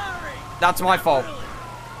 Sorry. That's my fault.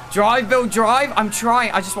 Drive, Bill, drive. I'm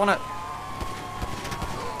trying. I just want to...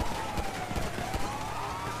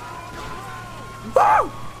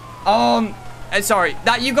 Woo! Sorry.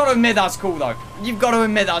 You've got to admit that's cool, though. You've got to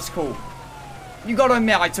admit that's cool. You've got to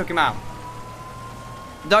admit I took him out.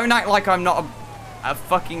 Don't act like I'm not a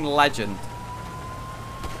fucking legend.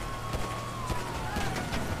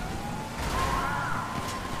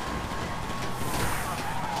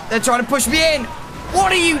 They're trying to push me in.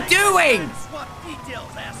 What are you doing?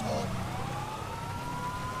 Details, asshole.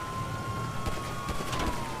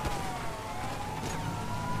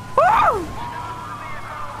 Woo!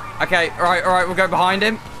 Okay, alright, we'll go behind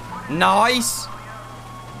him. Nice.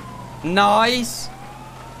 Nice.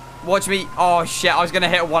 Watch me. Oh, shit, I was going to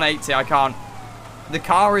hit a 180. I can't. The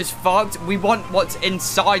car is fucked. We want what's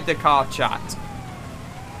inside the car, chat.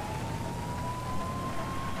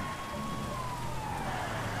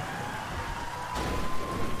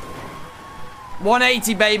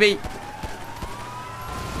 $180, baby.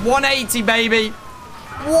 180, baby.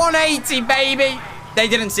 180, baby. They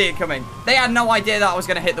didn't see it coming. They had no idea that I was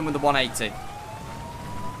going to hit them with the 180.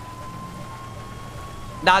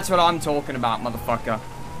 That's what I'm talking about, motherfucker.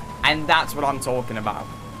 And that's what I'm talking about.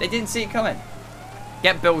 They didn't see it coming.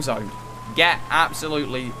 Get Billzoned. Get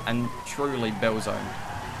absolutely and truly Billzoned.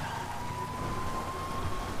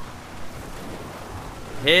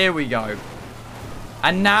 Here we go.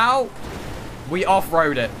 And now we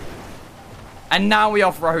off-road it. And now we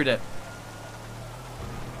off-road it.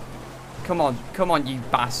 Come on, you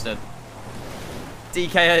bastard.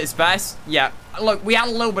 DK at its best? Yeah. Look, we had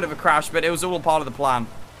a little bit of a crash, but it was all part of the plan.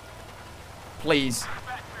 Please.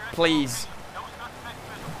 Please.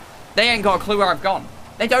 They ain't got a clue where I've gone.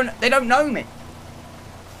 They don't know me.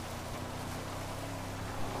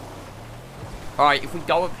 Alright, if we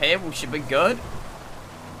go up here, we should be good.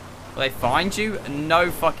 Will they find you? No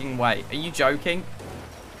fucking way. Are you joking?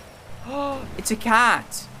 Oh, it's a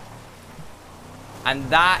cat. And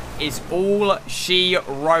that is all she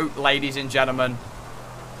wrote, ladies and gentlemen.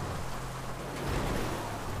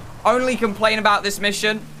 Only complain about this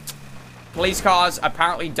mission. Police cars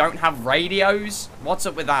apparently don't have radios. What's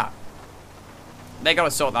up with that? They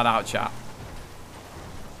gotta sort that out, chat.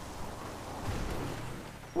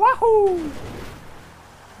 Wahoo!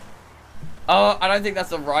 Oh, I don't think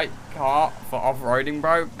that's the right car for off-roading,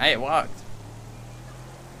 bro. Hey, it worked.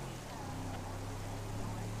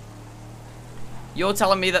 You're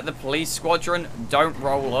telling me that the police squadron don't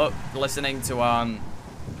roll up listening to,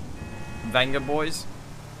 Venga Boys?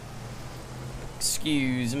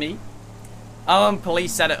 Excuse me.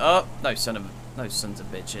 Police set it up. Those sons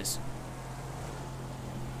of bitches.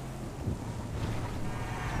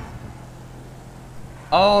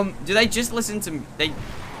 Do they just listen to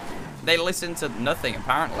they listen to nothing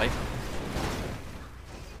apparently.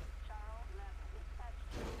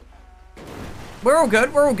 We're all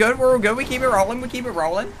good. We're all good. We're all good. We keep it rolling. We keep it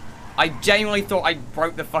rolling. I genuinely thought I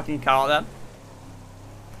broke the fucking car then.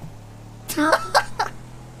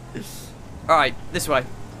 Alright, this way.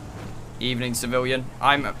 Evening, civilian.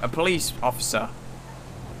 I'm a police officer.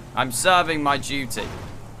 I'm serving my duty.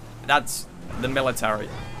 That's the military.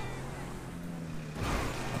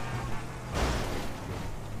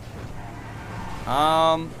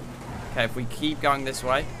 Okay, if we keep going this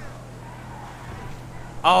way.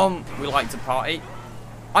 We like to party.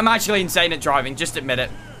 I'm actually insane at driving. Just admit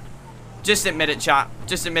it. Just admit it, chat.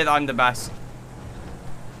 Just admit I'm the best.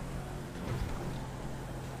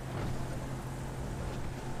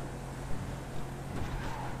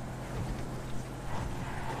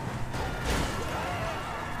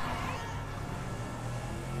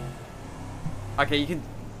 Okay, you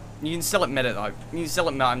can still admit it though. You can still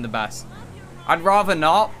admit I'm the best. I'd rather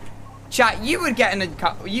not. Chat, you would get in a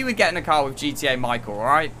car with GTA Michael,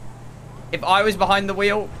 alright? If I was behind the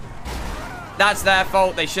wheel, that's their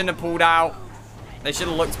fault. They shouldn't have pulled out. They should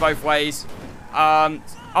have looked both ways.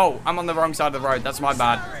 Oh, I'm on the wrong side of the road. That's my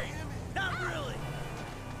bad.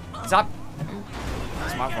 Is that?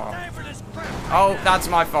 That's my fault. Oh, that's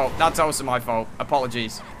my fault. That's also my fault.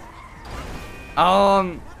 Apologies.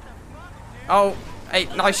 Oh, hey,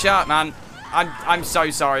 nice shot, man. I'm so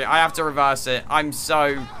sorry. I have to reverse it.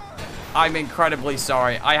 I'm incredibly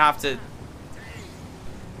sorry. I hope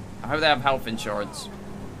they have health insurance.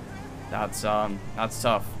 That's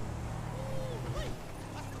tough.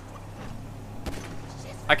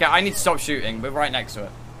 Okay, I need to stop shooting. We're right next to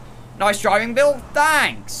it. Nice driving, Bill.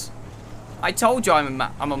 Thanks. I told you I'm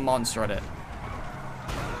a monster at it.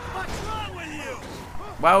 What's wrong with you?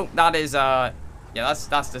 Well, that is yeah,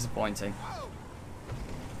 that's disappointing.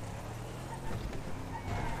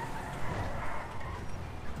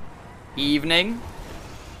 Evening.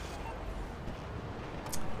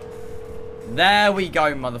 There we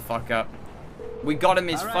go, motherfucker. We got him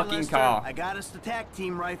his fucking Lester, car. I got us the TAC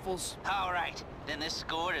team rifles. All right, then this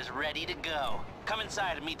squad is ready to go. Come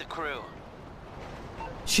inside and meet the crew.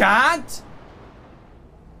 Chat?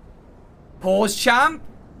 Pause, champ?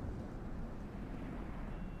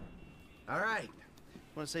 All right.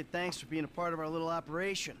 I want to say thanks for being a part of our little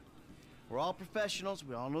operation. We're all professionals.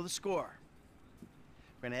 We all know the score.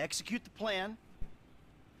 We're going to execute the plan.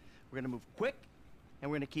 We're going to move quick and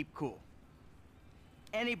we're gonna keep cool.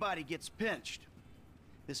 Anybody gets pinched.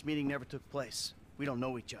 This meeting never took place. We don't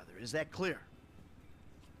know each other. Is that clear?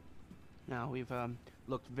 Now, we've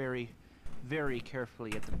looked very, very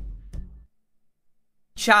carefully at the...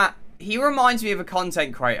 Chat, he reminds me of a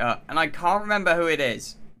content creator, and I can't remember who it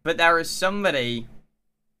is, but there is somebody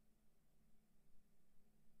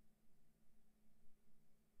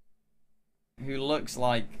who looks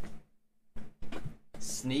like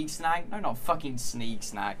Sneak Snag? No, not fucking Sneak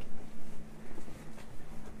Snag.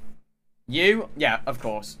 You? Yeah, of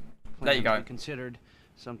course. There you go. We considered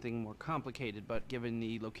something more complicated, but given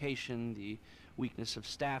the location, the weakness of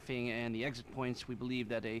staffing, and the exit points, we believe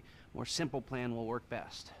that a more simple plan will work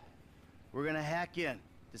best. We're gonna hack in,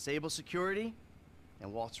 disable security,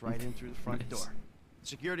 and waltz right in through the front door. The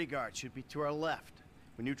security guard should be to our left.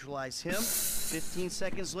 We neutralize him. 15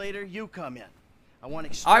 seconds later, you come in. I want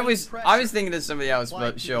extreme pressure I was thinking of somebody else, applied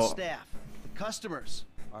but to sure. The staff. The customers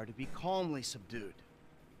are to be calmly subdued.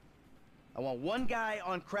 I want one guy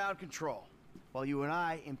on crowd control, while you and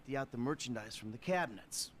I empty out the merchandise from the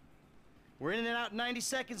cabinets. We're in and out in 90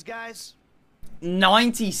 seconds, guys.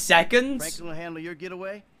 90 seconds? Franklin will handle your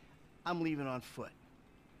getaway. I'm leaving on foot.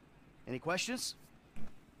 Any questions?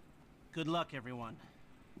 Good luck, everyone.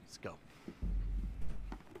 Let's go.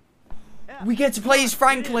 We get to play as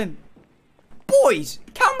Franklin. Boys,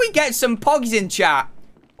 can we get some pogs in chat?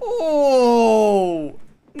 Oh.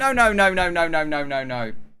 No, no, no, no, no, no, no, no, no.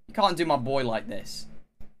 You can't do my boy like this.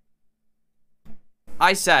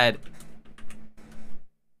 I said,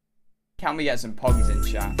 can we get some pogs in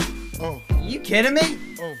chat? Oh. Are you kidding me?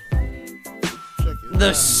 Oh. Check it.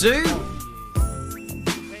 The suit?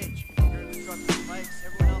 Paige, you're in the truck with Mike's.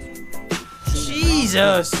 Everyone else will...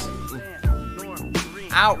 Jesus. Sam, Norm,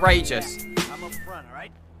 Green, Outrageous. I'm up front, all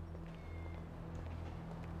right?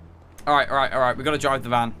 Alright, alright, alright. We gotta drive the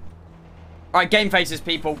van. Alright, game faces,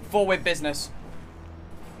 people. Forward business.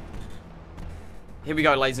 Here we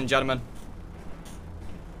go, ladies and gentlemen.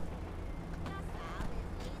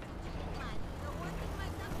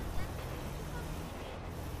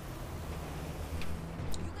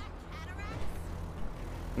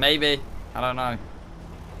 Maybe. I don't know.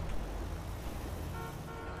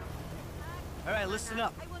 All right, listen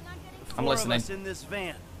up. I'm listening. Us in this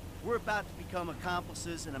van. We're about to become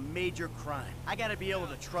accomplices in a major crime. I gotta be able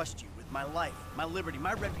to trust you with my life, my liberty,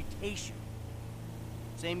 my reputation.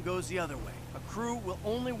 Same goes the other way. A crew will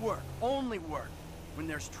only work when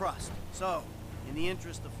there's trust. So, in the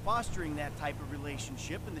interest of fostering that type of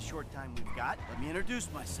relationship in the short time we've got, let me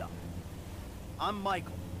introduce myself. I'm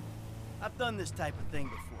Michael. I've done this type of thing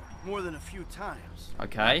before, more than a few times.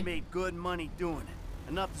 Okay. I've made good money doing it.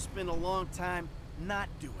 Enough to spend a long time not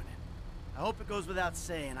doing it. I hope it goes without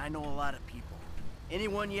saying, I know a lot of people.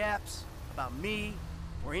 Anyone yaps about me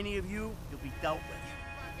or any of you, you'll be dealt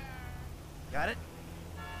with. Got it?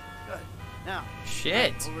 Good. Now,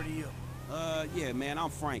 shit. Over to you. Yeah, man, I'm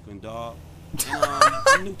Franklin, dog. And,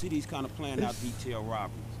 I'm new to these kind of planned out detail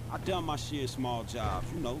robberies. I done my share of small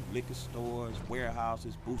jobs, you know, liquor stores,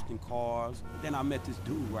 warehouses, boosting cars. Then I met this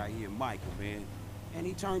dude right here, Michael, man. And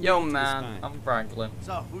he turned me Yo, into this man, thing. I'm Franklin.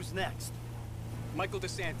 So, who's next? Michael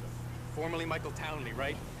DeSanta, formerly Michael Townley,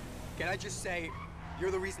 right? Can I just say,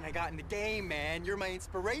 you're the reason I got in the game, man. You're my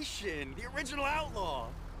inspiration, the original outlaw.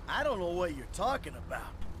 I don't know what you're talking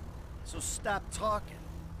about. So stop talking.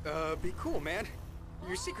 Be cool, man.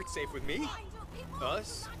 Your secret's safe with me.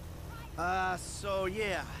 Us? So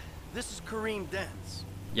yeah, this is Kareem Dents.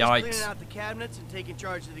 Yikes. He's cleaning out the cabinets and taking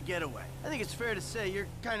charge of the getaway. I think it's fair to say you're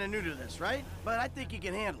kind of new to this, right? But I think you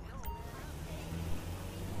can handle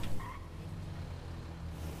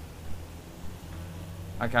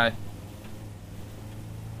it. Okay.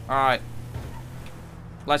 Alright.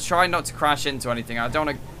 Let's try not to crash into anything. I don't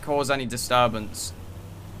want to cause any disturbance.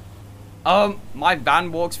 My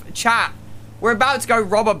van walks... Chat! We're about to go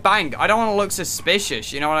rob a bank. I don't want to look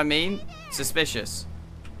suspicious, you know what I mean? Suspicious.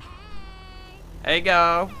 Hey,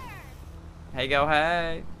 go. Hey, go,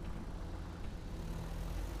 hey.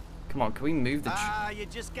 Come on, can we move the... You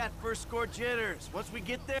just got first score jitters. Once we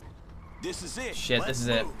get there... This is it. Shit, this is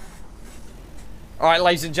it. Alright,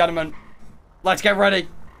 ladies and gentlemen. Let's get ready.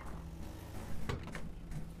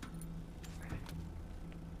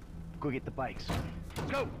 Go get the bikes.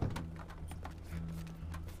 Go!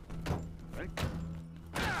 Ready?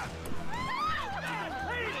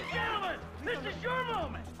 Ladies and gentlemen, this is your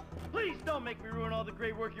moment! Please don't make me ruin all the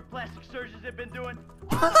great work your plastic surgeons have been doing.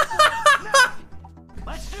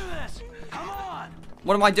 Let's do this! Come on!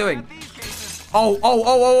 What am I doing?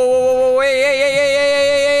 Oh,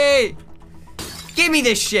 hey. Give me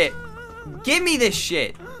this shit. Give me this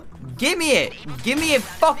shit. Give me it. Give me it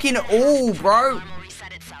fucking all, bro.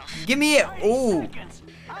 Give me it. Ooh.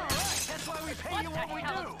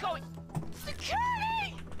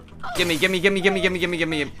 Gimme.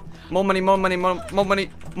 More money, more money, more money,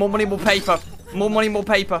 more money, more paper. More money, more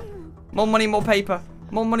paper. More money, more paper.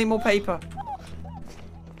 More money, more paper.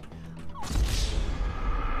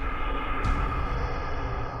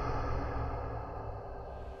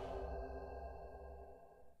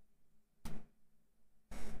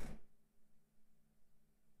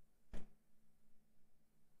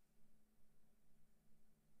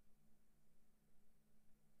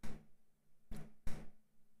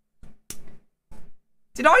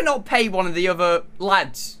 Did I not pay one of the other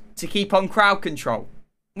lads to keep on crowd control?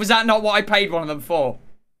 Was that not what I paid one of them for?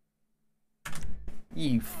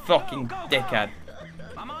 You fucking dickhead.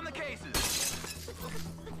 I'm on the cases.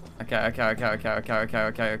 Okay.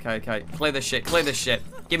 Clear this shit.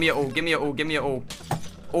 Give me it all.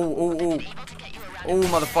 Ooh,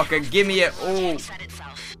 motherfucker. Give me it all.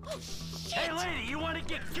 Hey, lady, you want to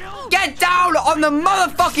get killed? Get down on the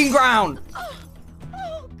motherfucking ground!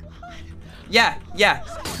 Yeah.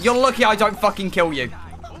 You're lucky I don't fucking kill you.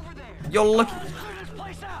 You're lucky.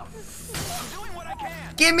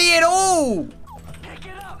 Give me it all! Pick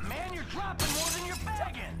it up, man. You're dropping more than you're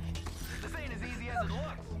bagging. This ain't as easy as it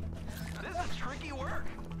looks. This is tricky work.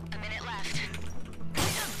 A minute left.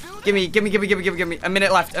 Give me. A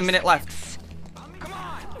minute left. Come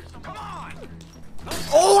on.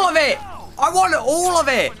 All of it! I want all of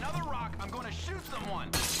it! Another rock, I'm gonna shoot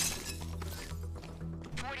someone.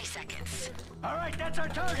 40 seconds. All right, that's our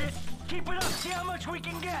target. Keep it up. See how much we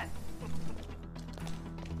can get.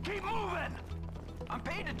 Keep moving. I'm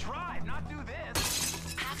paid to drive, not do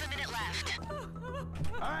this. Half a minute left.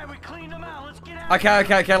 All right, we cleaned them out. Let's get out.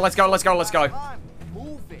 Okay. Let's go.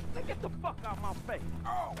 Move it. Get the fuck out my face.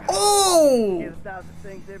 Oh! Get 1,000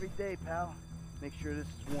 things every day, pal. Make sure this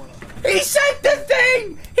is one of them. He said the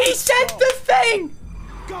thing!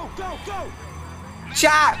 Go.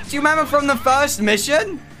 Chat, do you remember from the first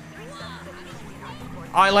mission?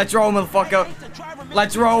 Alright, let's roll, motherfucker.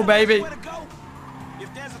 Let's roll, baby.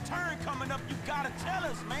 If there's a turn coming up, you gotta tell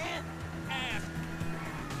us, man.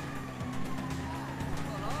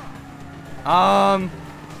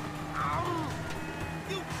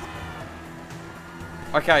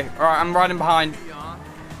 Okay, alright, I'm riding behind.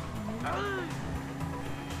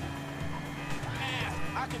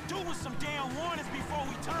 I could do with some damn warnings before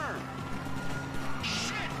we turn.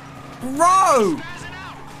 Bro!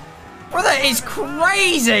 Bro, that is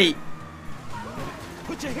crazy!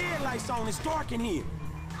 Put your headlights on, it's dark in here.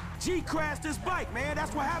 G crashed his bike, man.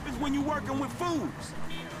 That's what happens when you're working with fools.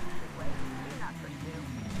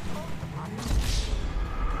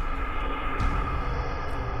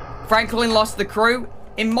 Franklin lost the crew.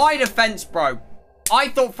 In my defense, bro, I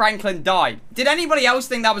thought Franklin died. Did anybody else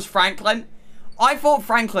think that was Franklin? I thought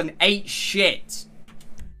Franklin ate shit.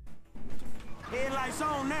 Headlights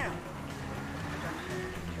on now.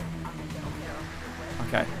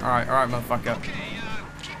 Okay, alright, motherfucker. Okay,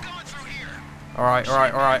 keep going through here. Alright. Hold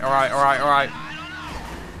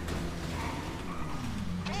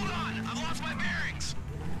on, I've lost my bearings.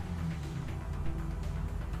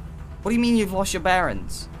 What do you mean you've lost your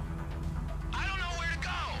bearings? I don't know where to go.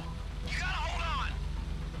 You gotta hold on.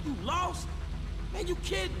 You lost? Man, you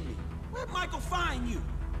kidding me? Where'd Michael find you?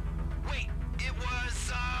 Wait, it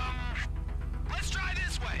was, let's try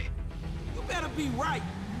this way. You better be right.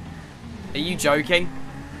 Are you joking?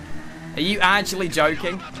 Are you actually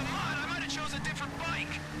joking? About the mud, I might have chose a different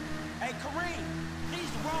bike. Hey, Kareem, these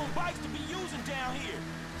are the wrong bikes to be using down here.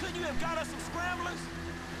 Couldn't you have got us some scramblers?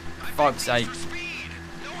 Fuck's sake. For speed.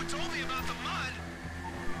 No one told me about the mud.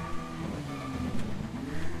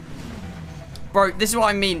 Bro, this is what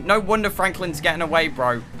I mean. No wonder Franklin's getting away,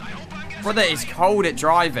 bro. Brother is cold at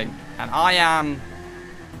driving, and I am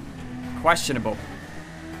questionable.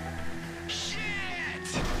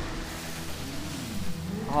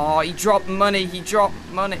 Oh, he dropped money.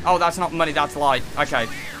 Oh, that's not money, that's life. Okay.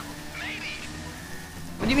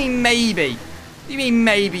 What do you mean maybe? What do you mean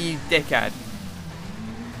maybe, you dickhead?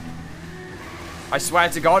 I swear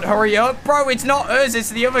to God, hurry up. Bro, it's not us,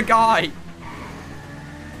 it's the other guy.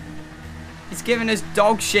 He's giving us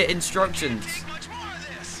dog shit instructions.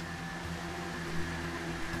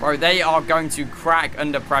 Bro, they are going to crack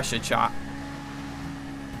under pressure, chat.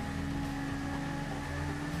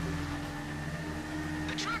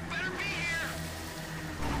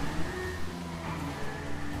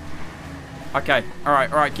 Okay,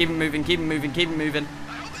 alright, keep it moving. I hope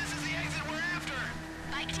this is the exit we're after.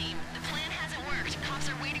 Bike team, the plan hasn't worked. Cops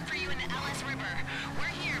are waiting for you in the LS River. We're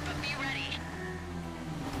here, but be ready.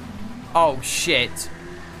 Oh shit.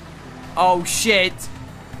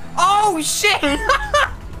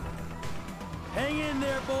 Hang in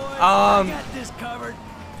there, boys. I got this covered.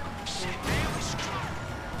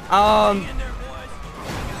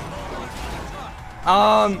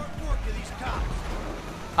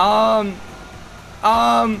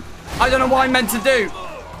 I don't know what I'm meant to do.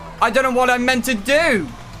 I don't know what I'm meant to do.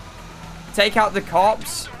 Take out the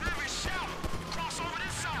cops.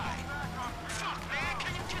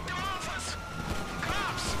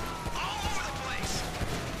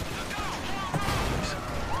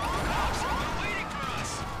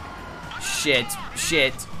 Shit.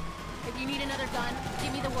 If you need another gun,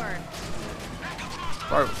 give me the word.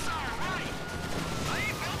 Bro.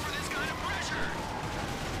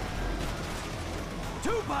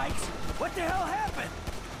 Two bikes? What the hell happened?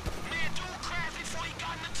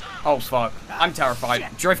 Oh fuck. I'm terrified.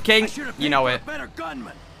 Shit. Drift King, you know it. Better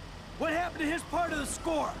gunman. What happened to his part of the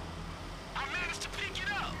score? I managed to pick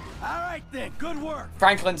it up. All right then, good work.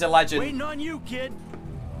 Franklin's a legend. Waiting on you, kid.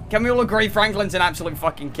 Can we all agree Franklin's an absolute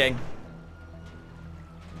fucking king?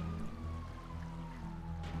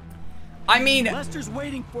 I mean, Lester's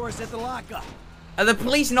waiting for us at the lockup. Are the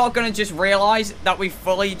police not gonna just realize that we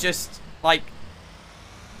fully just like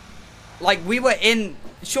we were in?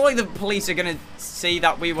 Surely the police are gonna see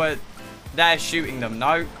that we were there shooting them,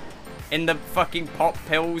 no? In the fucking pop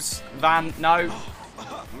pills van, no? Oh,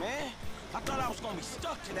 fuck, man. I thought I was gonna be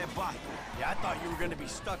stuck to that bike. Yeah, I thought you were gonna be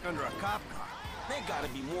stuck under a cop car. There gotta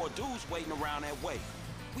be more dudes waiting around that way.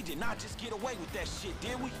 We did not just get away with that shit,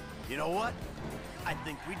 did we? You know what? I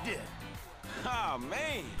think we did. Oh,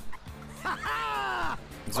 man.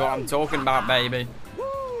 That's what I'm talking about, baby.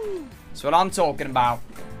 That's what I'm talking about.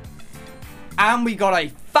 And we got a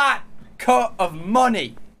fat cut of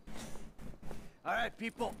money. All right,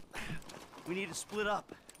 people. We need to split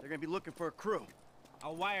up. They're gonna be looking for a crew.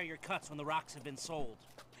 I'll wire your cuts when the rocks have been sold.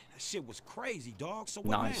 That shit was crazy, dog. So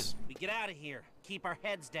what nice. We get out of here. Keep our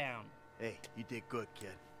heads down. Hey, you did good,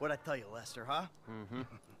 kid. What'd I tell you, Lester, huh? Mm-hmm. All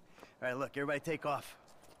right, look, everybody take off.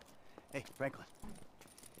 Hey, Franklin.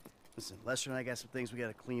 Listen, Lester and I got some things we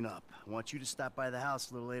gotta clean up. I want you to stop by the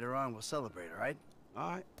house a little later on. We'll celebrate, all right?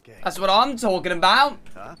 All right. Okay. That's what I'm talking about.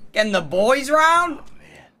 Huh? Getting the boys round. Oh,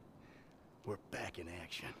 man. We're back in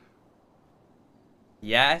action.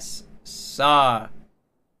 Yes, sir.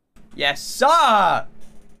 Yes, sir.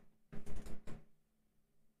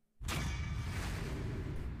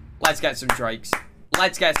 Let's get some Drakes.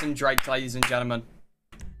 Let's get some Drakes, ladies and gentlemen.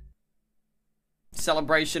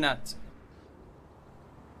 Celebration at...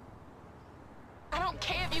 I don't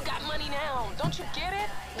care if you got money now. Don't you get it?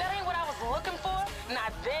 That ain't what I was looking for.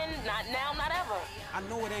 Not then, not now, not ever. I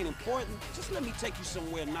know it ain't important. Just let me take you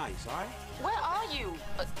somewhere nice, all right? Where are you?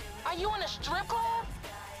 Are you in a strip club?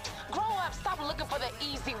 Grow up. Stop looking for the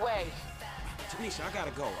easy way. Tanisha, I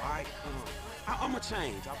gotta go, all right? I'ma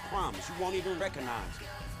change. I promise. You won't even recognize it.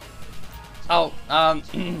 Oh,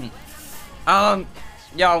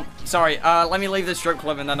 yo, sorry. Let me leave the strip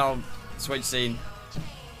club and then I'll switch scene.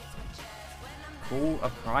 Cool, a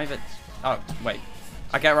private. Oh, wait.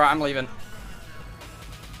 Okay, right, I'm leaving.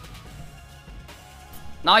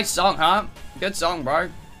 Nice song, huh? Good song, bro.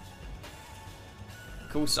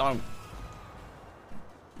 Cool song.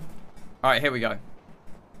 Alright, here we go.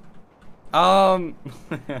 Alright,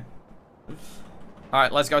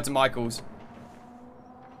 let's go to Michael's.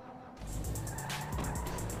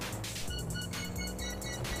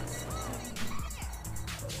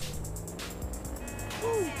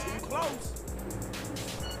 Ooh, too close.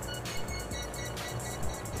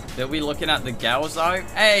 Are we looking at the girls though?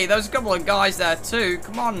 Hey, there's a couple of guys there too.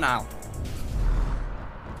 Come on now.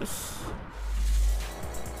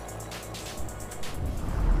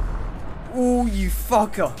 Ooh, you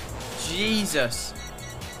fucker. Jesus.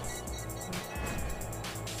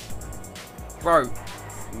 Bro,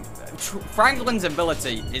 Franklin's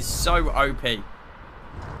ability is so OP.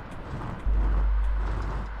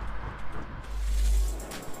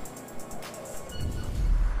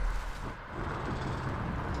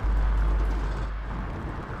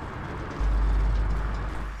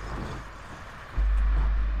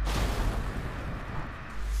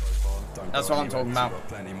 That's what I'm talking about. Got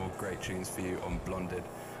plenty more great tunes for you on Blonded,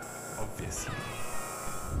 obviously.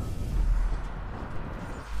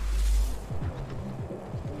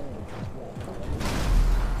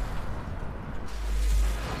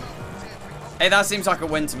 Hey, that seems like a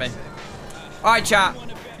win to me. Alright, chat.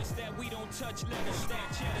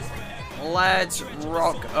 Let's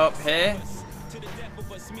rock up here.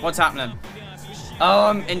 What's happening?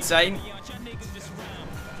 Insane.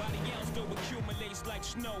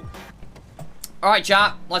 Alright,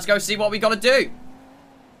 chat. Let's go see what we gotta do.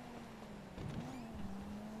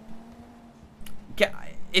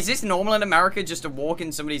 Is this normal in America just to walk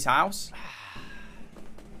in somebody's house?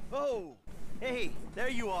 Oh, hey, there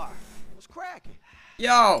you are. What's cracking?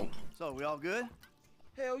 Yo. So, we all good?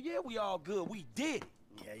 Hell yeah, we all good. We did it.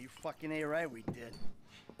 Yeah, you fucking ain't right, we did.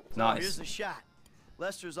 So, Nice. here's the shot.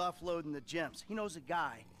 Lester's offloading the gems. He knows a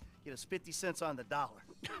guy. Get us 50 cents on the dollar.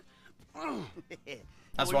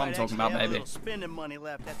 That's what I'm talking about, baby. A little spending money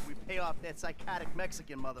left after we pay off that psychotic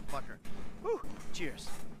Mexican motherfucker. Whew. Cheers.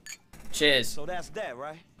 Cheers. So that's that,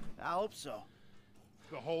 right? I hope so.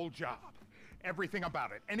 The whole job. Everything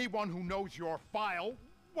about it. Anyone who knows your file,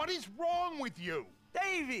 what is wrong with you?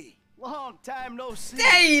 Davey! Long time no see.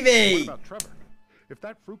 Davey! What about Trevor? If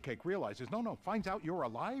that fruitcake realizes, finds out you're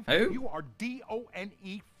alive, who? You are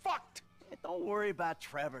D-O-N-E fucked. Hey, don't worry about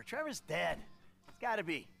Trevor. Trevor's dead. It's gotta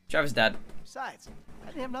be. Trevor's dead. Besides, I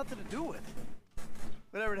didn't have nothing to do with it.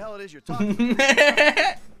 Whatever the hell it is you're talking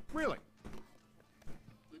about. Really?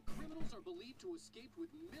 The criminals are believed to escape with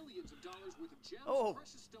millions of dollars worth of gems, Oh.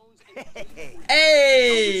 precious stones, and Hey!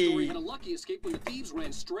 Hey! Story had a lucky escape when the thieves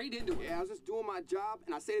ran straight into it. Yeah, I was just doing my job,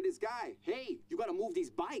 and I say to this guy, hey, you gotta move these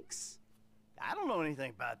bikes. I don't know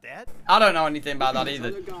anything about that. I don't know anything about that either.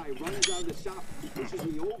 Another guy runs out of the shop, pushes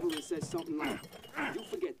me over, and says something like, you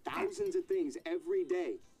forget thousands of things every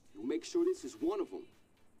day. You'll make sure this is one of them.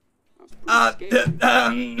 I think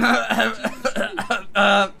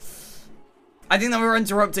that we were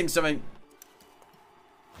interrupting something.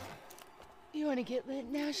 You want to get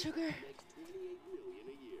lit now, sugar?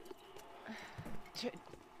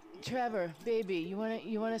 Trevor, baby, you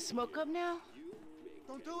wanna smoke up now?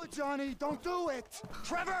 Don't do it, Johnny. Don't do it.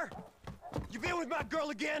 Trevor, you been with my girl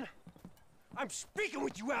again? I'm speaking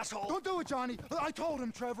with you, asshole. Don't do it, Johnny. I told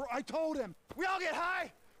him, Trevor. I told him. We all get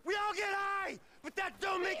high. We all get high. But that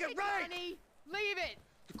don't make it right. Johnny, leave it.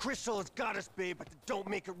 The crystal has got us, babe, but that don't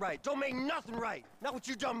make it right. Don't make nothing right. Not what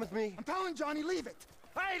you done with me. I'm telling Johnny, leave it.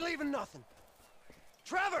 I ain't leaving nothing.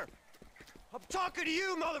 Trevor, I'm talking to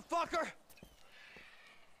you, motherfucker.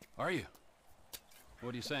 Are you?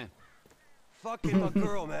 What are you saying? Fucking my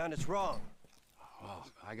girl, man. It's wrong. Well,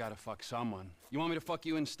 I gotta fuck someone. You want me to fuck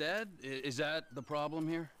you instead? Is that the problem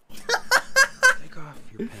here? Take off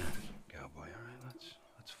your pants, cowboy, all right?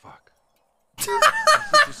 Let's fuck. You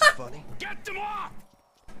think this is funny? Get them off!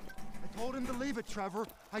 I told him to leave it, Trevor.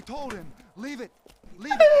 I told him. Leave it.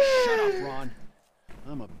 Leave it. Shut up, Ron.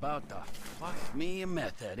 I'm about to fuck me a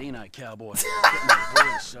meth head, ain't I, cowboy? Get my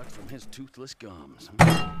boy sucked from his toothless gums.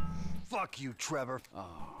 Fuck you, Trevor.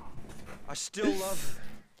 Oh. I still love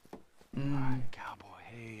her. All right, cowboy.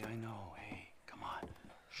 Hey, I know. Hey, come on.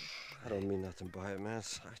 I don't mean nothing by it, man.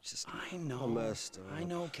 I know. I messed up. I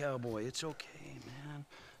know, cowboy. It's okay, man.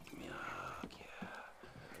 Give me a hug, yeah.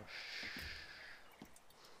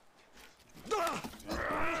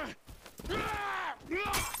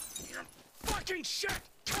 Fucking shit!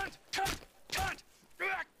 Cut!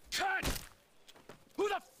 Who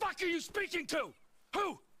the fuck are you speaking to?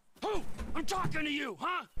 Who? I'm talking to you,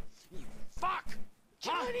 huh? You fuck!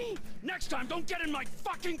 Johnny! Huh? Next time, don't get in my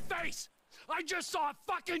fucking face! I just saw a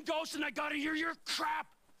fucking ghost and I gotta hear your crap!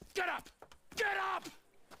 Get up! Get up!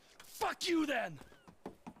 Fuck you then!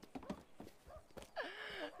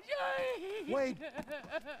 Johnny! Wait.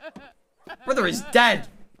 Brother is dead.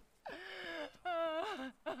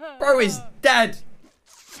 Bro is dead.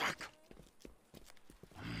 Fuck.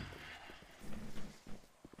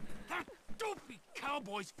 That dopey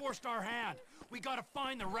cowboys forced our hand. We gotta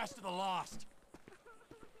find the rest of the lost.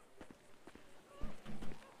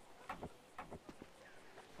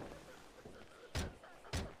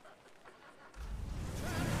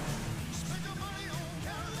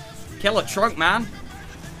 Kill a trunk, man.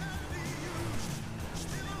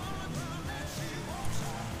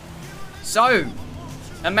 So,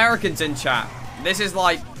 Americans in chat. This is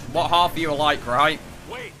like what half of you are like, right?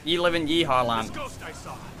 Wait. You live in Yeehaw This land. ghost I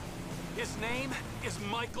saw. His name is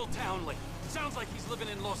Michael Townley. Sounds like he's living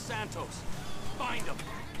in Los Santos. Find him.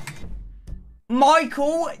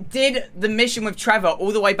 Michael did the mission with Trevor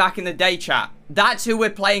all the way back in the day, chat. That's who we're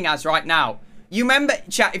playing as right now. You remember,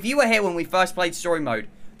 chat, if you were here when we first played story mode,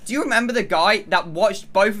 do you remember the guy that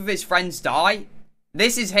watched both of his friends die?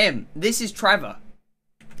 This is him. This is Trevor.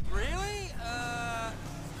 Really?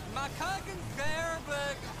 My cousin's there,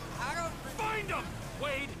 but I don't... Find him,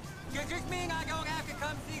 Wade. Does this mean I don't have to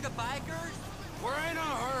come see the bikers? We're in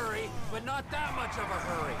a hurry, but not that much of a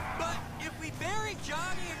hurry. But if we bury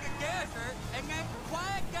Johnny in the desert and then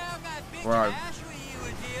quiet down that bitch Bro. Ashley he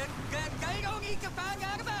was in, then they don't need to find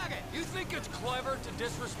out about it. You think it's clever to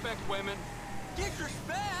disrespect women?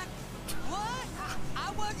 Disrespect? What? I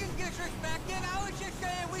wasn't disrespecting. I was just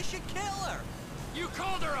saying we should kill her. You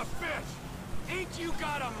called her a bitch. Ain't you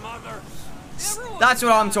got a mother? That's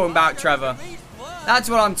what I'm talking about, Trevor. At least one. That's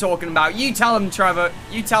what I'm talking about. You tell him, Trevor.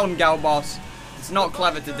 You tell him, Gal Boss. It's not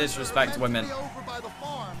clever to disrespect women.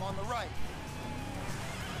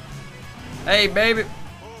 Hey, baby.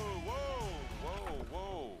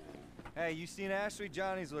 Hey, you seen Ashley?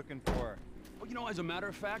 Johnny's looking for her. Well, you know, as a matter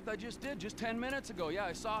of fact, I just did, just 10 minutes ago. Yeah,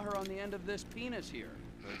 I saw her on the end of this penis here.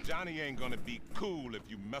 Johnny ain't gonna be cool if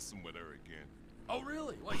you messing with her again. Oh,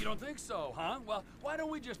 really? Well, you don't think so, huh? Well, why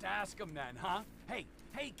don't we just ask him then, huh? Hey,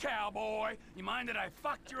 cowboy, you mind that I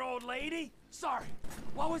fucked your old lady? Sorry,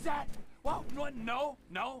 what was that? What? No,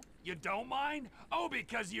 you don't mind? Oh,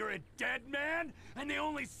 because you're a dead man? And the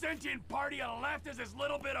only sentient part you left is this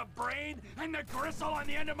little bit of brain and the gristle on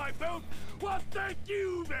the end of my boot? Well, thank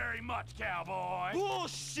you very much, cowboy.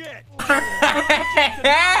 Bullshit!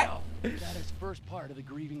 That is first part of the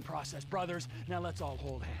grieving process, brothers. Now let's all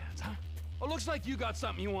hold hands, huh? Well, looks like you got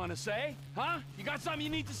something you want to say, huh? You got something you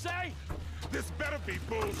need to say? This better be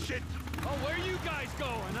bullshit. Oh, where you guys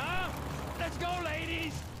going, huh? Let's go,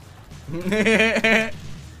 ladies.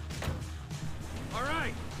 All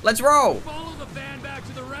right. Let's roll. Follow the van back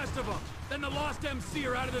to the rest of them. Then the lost MC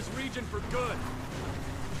are out of this region for good.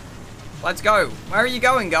 Let's go. Where are you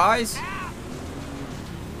going, guys?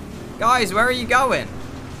 Guys, where are you going?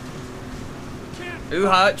 Who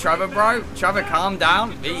hurt Trevor, bro? Trevor, calm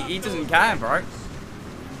down. He doesn't care, bro.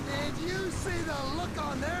 Did you see the look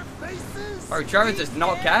on their faces? Bro, Trevor does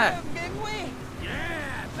not care.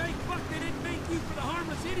 Yeah, thank fuck they didn't make you for the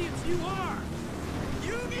harmless idiots you are.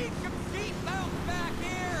 You need some seatbelts back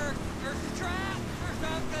here, or straps or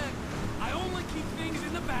something. I only keep things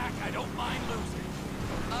in the back I don't mind losing.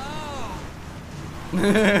 Oh.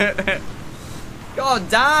 God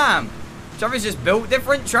damn. Trevor's just built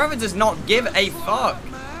different. Trevor does not give a fuck.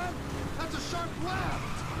 That's a sharp left.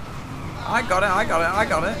 I got it.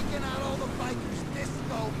 Taking out all the bikers'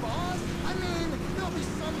 disco, boss. I mean, there'll be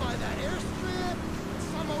some by that airstrip,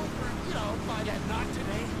 some over, by that. Not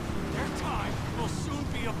today. Their time will soon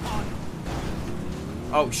be upon them.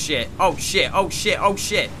 Oh shit.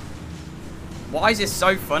 Why is this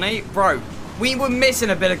so funny? Bro, we were missing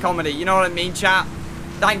a bit of comedy. You know what I mean, chat?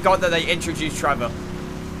 Thank God that they introduced Trevor.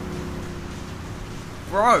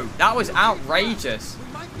 Bro, that was outrageous. We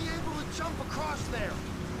might be able to jump across there.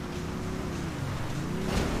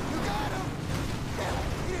 You got him. Yeah,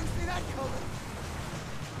 you didn't see that coming.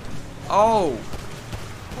 Oh.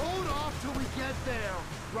 Hold off till we get there,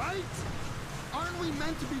 right? Aren't we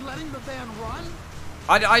meant to be letting the van run?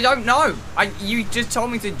 I don't know. You just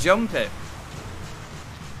told me to jump it.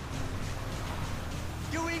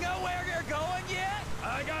 Do we know where you're going yet?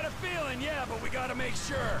 I got a feeling, yeah, but we gotta make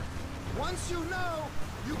sure. Once you know,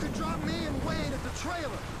 you can drop me and Wade at the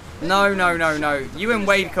trailer. No. You and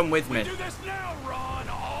Wade come with me. Do this now, Ron,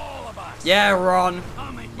 all of us. Yeah, Ron.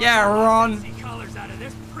 Yeah, Ron. Colors out of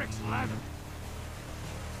this prick's leather.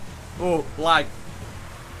 Oh, lag.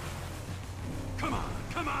 Come on.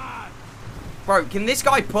 Bro, can this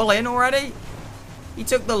guy pull in already? He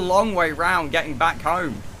took the long way round getting back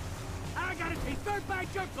home. I gotta take third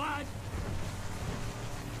bite your blood.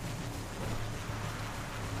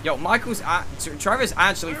 Yo, Trevor's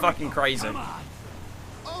actually fucking crazy. Come on.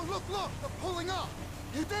 Oh, look, they're pulling up.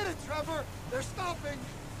 You did it, Trevor. They're stopping.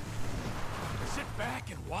 Sit back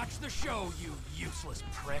and watch the show, you useless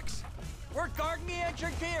pricks. We're guarding the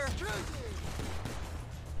entrance here. Get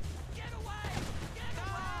away! Get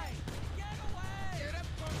away! Yeah, that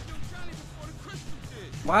punk killed Johnny before the crystal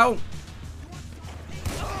did. Well.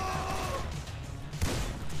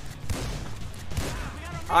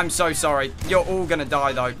 I'm so sorry. You're all gonna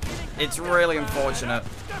die, though. It's really unfortunate.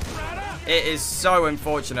 It is so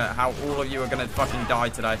unfortunate how all of you are gonna fucking die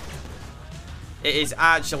today. It is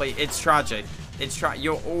actually, it's tragic.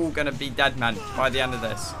 You're all gonna be dead men by the end of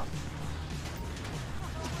this.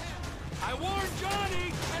 I warned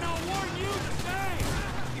Johnny, and I'll warn you the same.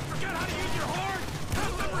 You forget how to use your horn?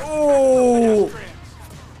 Oh!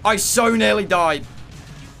 I so nearly died.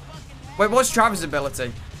 Wait, what's Travis'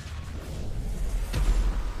 ability?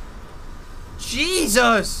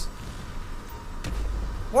 Jesus!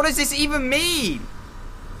 What does this even mean?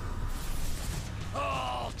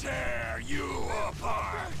 I'll tear you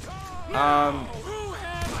apart. Who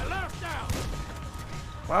have I left out?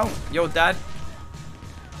 Well, you're dead.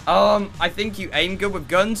 I think you aim good with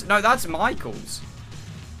guns. No, that's Michael's.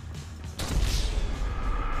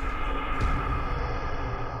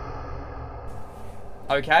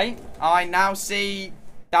 Okay, I now see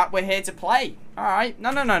that we're here to play. All right.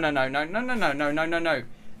 No. The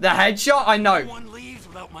headshot, I know. No one leaves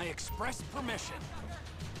without my express permission.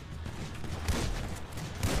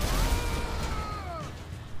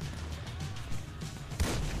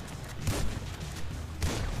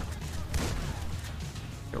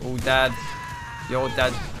 You're all dead. You're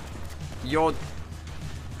dead. You're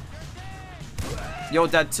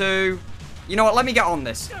dead too. You know what? Let me get on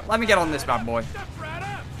this. Let me get on this bad boy.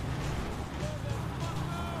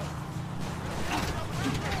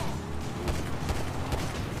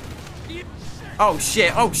 Oh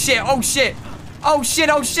shit, oh shit, oh shit. Oh shit,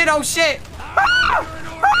 oh shit, oh shit. Ah!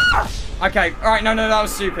 Ah! Okay, alright, no, that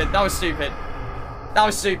was stupid. That was stupid. That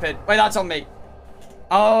was stupid. Wait, that's on me.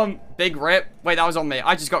 Big rip. Wait, that was on me.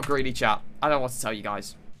 I just got greedy, chat. I don't know what to tell you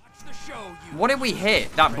guys. What did we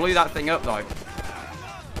hit that blew that thing up, though?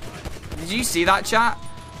 Did you see that, chat?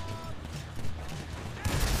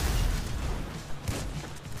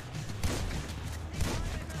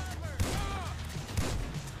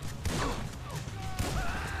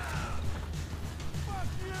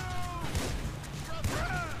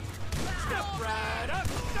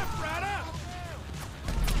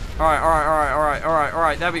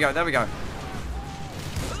 Alright. There we go.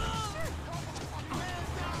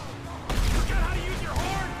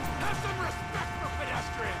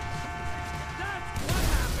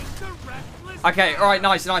 Okay, alright,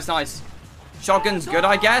 nice. Shotgun's good,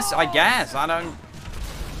 I guess. I don't...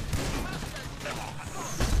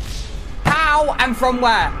 How and from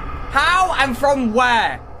where? How and from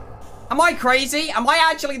where? Am I crazy? Am I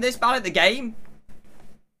actually this bad at the game?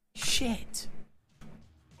 Shit.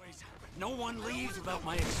 No one leaves without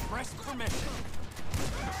my express permission.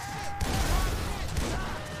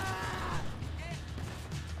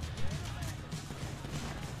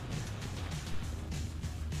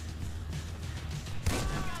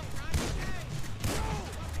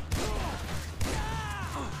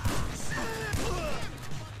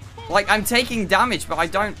 Like, I'm taking damage, but I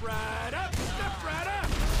don't...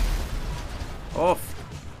 Oof.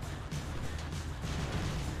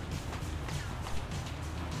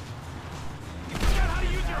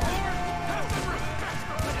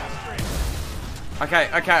 Okay.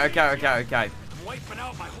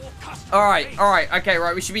 Alright, okay,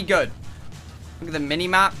 right, we should be good. Look at the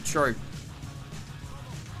mini-map, true.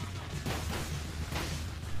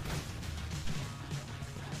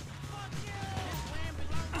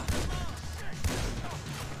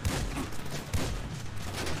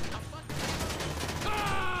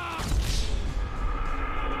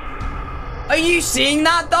 Are you seeing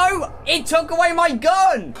that, though? It took away my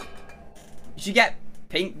gun! You should get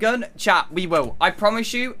pink gun. Chat, we will. I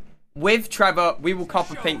promise you, with Trevor, we will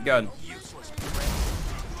cop a pink gun.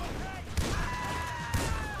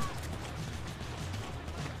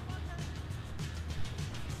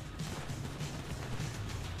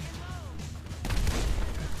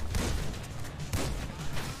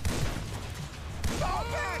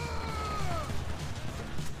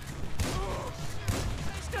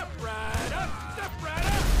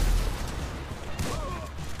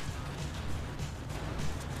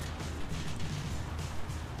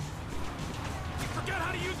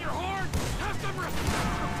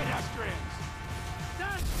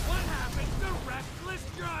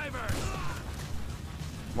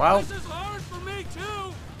 Well, this is hard for me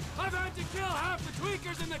too. I've had to kill half the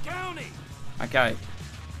tweakers in the county. Okay.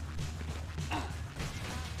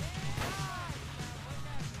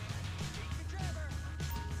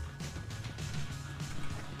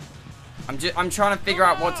 I'm trying to figure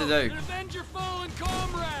out what to do. Avenge your fallen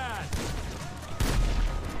comrade.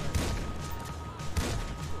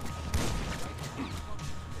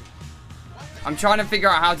 I'm trying to figure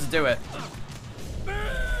out how to do it.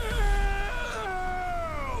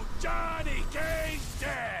 Johnny Kane's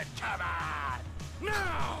dead. Come on.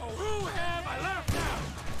 Now, who have I left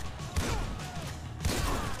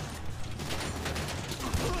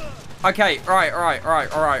out? Okay,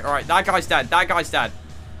 alright. That guy's dead.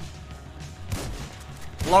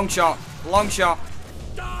 Long shot.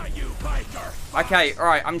 Die, you biker. Okay,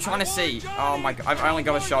 alright, I'm trying to see. Oh my god, I've only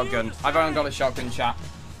got a shotgun. Chat.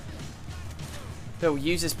 Bill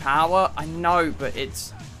uses power? I know, but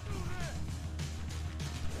it's...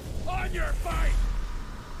 On your fight.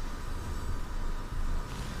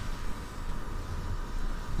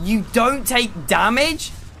 You don't take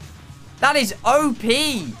damage? That is OP.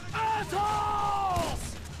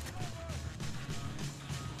 Assholes!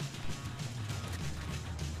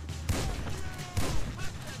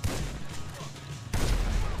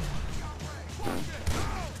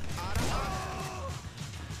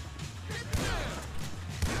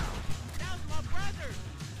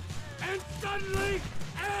 And suddenly,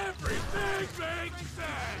 everything makes sense.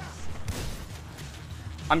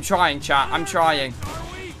 I'm trying, chat. I'm trying.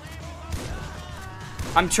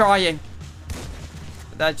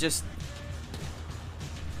 But they're just...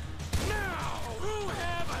 Now, who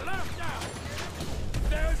have I left out?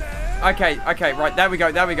 There's a Okay, okay, right. There we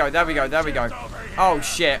go, there we go, there we go, there we go. Oh,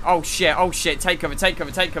 shit, oh, shit, oh, shit. Take cover, take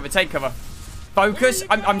cover, take cover, take cover. Focus.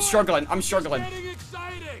 I'm struggling, I'm struggling.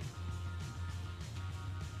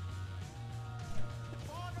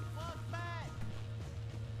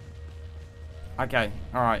 Okay,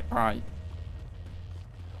 alright, alright.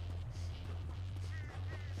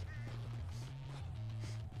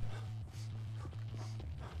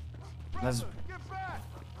 Let's...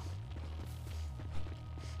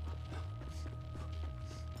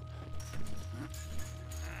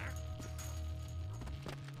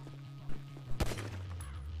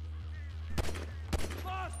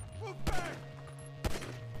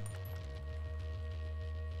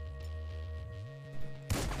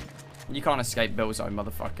 You can't escape Billzo,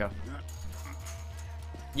 motherfucker.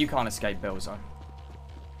 You can't escape Billzo.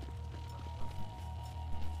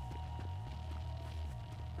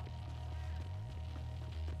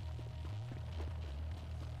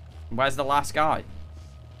 Where's the last guy?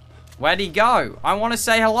 Where'd he go? I want to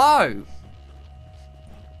say hello.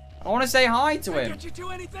 I want to say hi to him. Get you to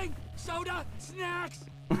anything? Soda? Snacks?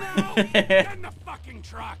 No! Get in the fucking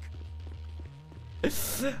truck!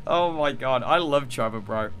 Oh my god, I love Trevor,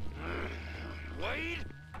 bro. Wade?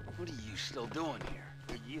 What are you still doing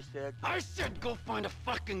here? You said... I said go find a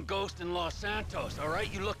fucking ghost in Los Santos,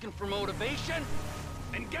 alright? You looking for motivation?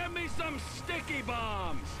 And get me some sticky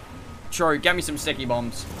bombs! True, get me some sticky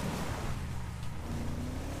bombs.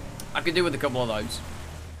 I could do with a couple of those.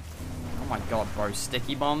 Oh my god, bro,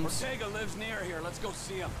 sticky bombs? Ortega lives near here, let's go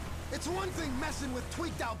see him. It's one thing messing with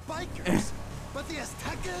tweaked out bikers, but the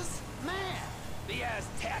Aztecas? Man! The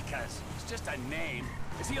Aztecas. It's just a name.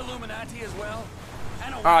 Is he Illuminati as well?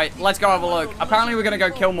 Alright, let's go have a look. Apparently we're gonna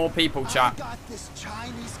go kill more people, chat. I got this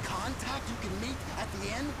Chinese contact you can meet at the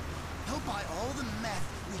end. He'll buy all the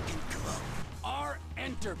meth we can cook. Our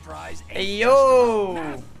enterprise ain't Hey,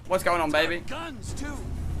 yo! What's going on, baby? Guns, too.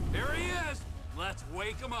 There he is. Let's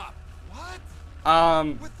wake him up. What?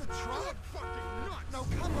 With the truck? Fucking nuts. No,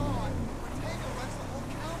 come on. Ortega runs the whole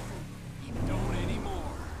country. You don't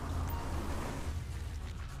anymore.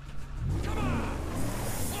 Come on.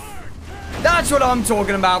 That's what I'm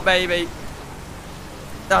talking about, baby.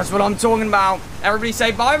 That's what I'm talking about. Everybody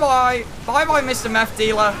say bye-bye. Bye-bye, Mr. Meth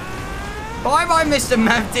Dealer. Bye-bye, Mr.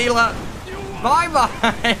 Meth Dealer.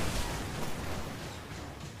 Bye-bye.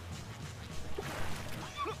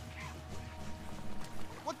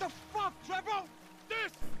 What the fuck, Trevor?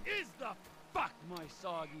 This is the fuck, my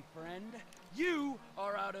soggy friend. You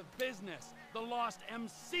are out of business. The Lost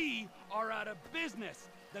MC are out of business.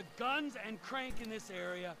 The guns and crank in this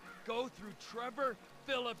area go through Trevor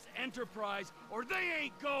Phillips Enterprise, or they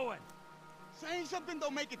ain't going. Saying something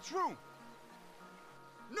don't make it true.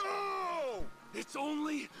 No! It's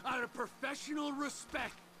only out of professional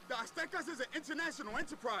respect. The Aztecas is an international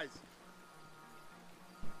enterprise.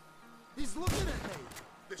 He's looking at me.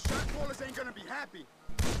 The shot callers ain't gonna be happy.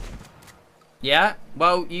 Yeah?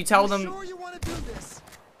 Well, you tell them... Sure you want to do this?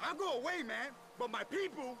 I'll go away, man. But my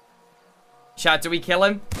people... Chat, do we kill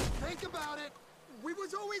him? Think about it. We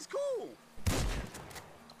was always cool.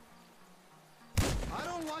 I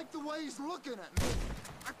don't like the way he's looking at me.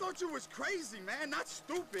 I thought you was crazy, man, not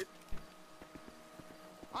stupid.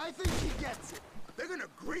 I think he gets it. They're gonna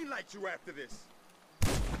greenlight you after this.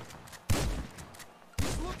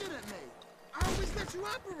 He's looking at me. I always let you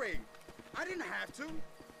operate. I didn't have to.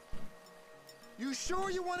 You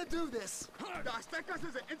sure you want to do this? The Aztecas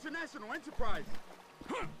is an international enterprise.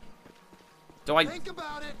 Do I... Think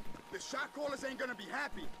about it. The shot callers ain't gonna be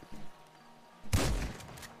happy.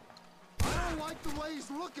 I don't like the way he's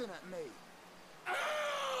looking at me.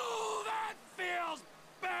 Oh, that feels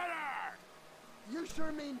better! You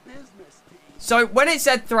sure mean business, T. So, when it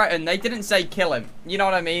said threaten, they didn't say kill him. You know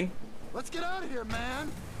what I mean? Let's get out of here,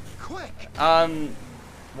 man. Quick.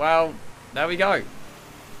 Well, there we go.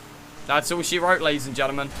 That's all she wrote, ladies and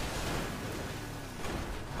gentlemen.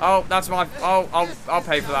 Oh, that's my... Oh, I'll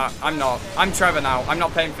pay for that. I'm not. I'm Trevor now. I'm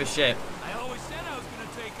not paying for shit. I always said I was gonna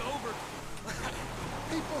take over.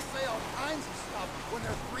 People say all kinds of stuff when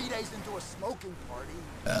they're 3 days into a smoking party.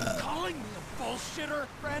 Calling me a bullshitter,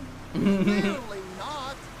 friend? Clearly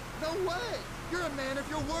not. No way. You're a man of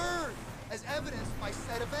your word, as evidenced by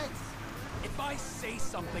said events. If I say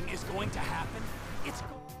something is going to happen, it's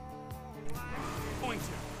going to.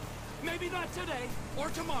 Maybe not today or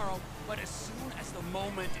tomorrow, but as soon as the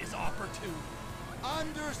moment is opportune.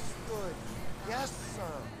 Understood. Yes,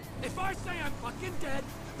 sir. If I say I'm fucking dead,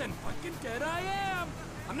 then fucking dead I am.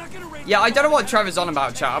 I'm not gonna raise... Yeah, I don't know what Trevor's on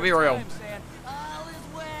about, chat. I'll be real. All is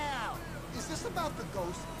well. Is this about the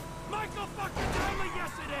ghost? Michael fucking Townley,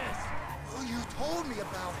 yes it is. Oh, you told me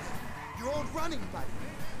about him. Your old running buddy.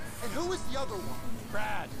 And who is the other one?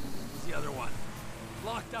 Brad is the other one.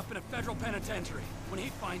 Locked up in a federal penitentiary. When he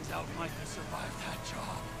finds out Michael survived that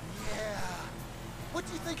job. Yeah. What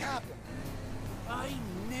do you think happened? I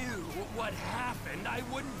knew what happened. I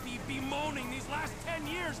wouldn't be bemoaning these last 10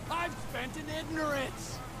 years I've spent in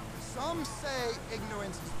ignorance. Some say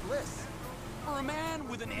ignorance is bliss. For a man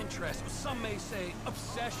with an interest, some may say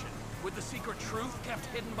obsession, with the secret truth kept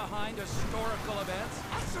hidden behind historical events,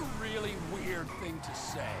 that's a really weird thing to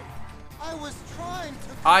say. I was trying to.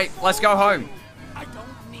 Alright, let's go home. I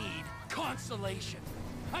don't need consolation.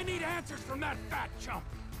 I need answers from that fat chump.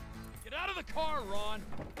 Get out of the car, Ron.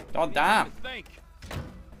 God damn. Think.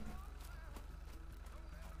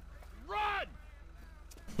 Run!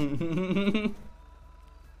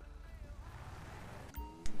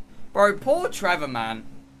 Bro, poor Trevor, man.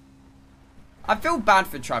 I feel bad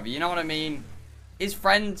for Trevor, you know what I mean? His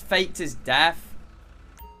friend faked his death.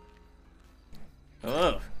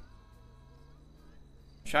 Ugh.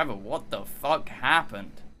 Trevor, what the fuck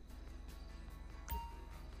happened?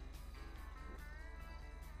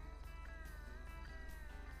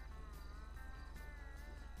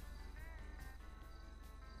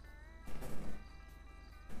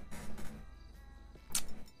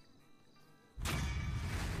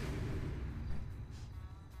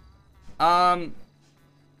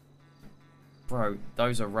 Bro,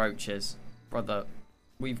 those are roaches. Brother,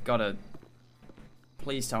 we've got to...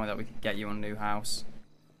 Please tell me that we can get you a new house.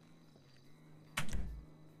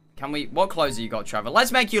 Can we... What clothes have you got, Trevor?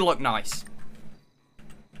 Let's make you look nice.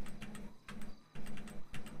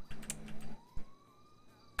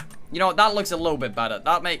 You know what? That looks a little bit better.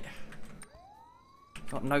 That make...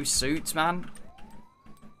 Got no suits, man.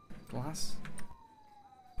 Glass?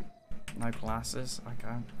 No glasses.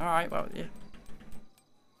 Okay. Alright, well, yeah.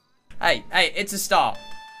 Hey, it's a start.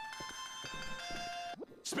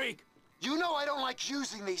 Speak. You know I don't like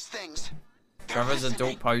using these things. Trevor's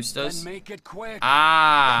adult posters. Then make it quick.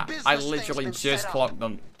 Ah, I literally just clocked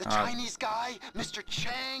them. The Chinese guy, Mr.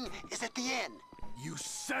 Chang, is at the inn. You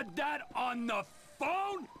said that on the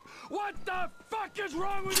phone? What the fuck is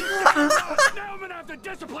wrong with you? Now I'm gonna have to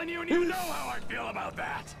discipline you, and you know how I feel about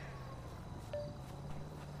that.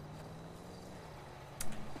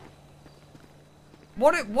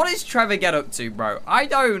 What does Trevor get up to, bro? I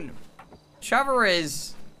don't... Trevor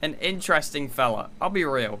is an interesting fella. I'll be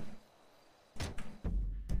real.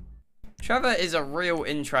 Trevor is a real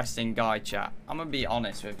interesting guy, chat. I'm gonna be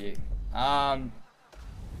honest with you.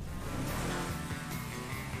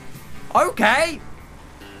 Okay.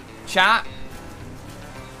 Chat.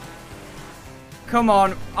 Come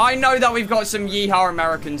on. I know that we've got some yeehaw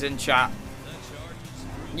Americans in chat.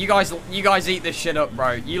 You guys eat this shit up,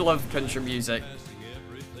 bro. You love country music.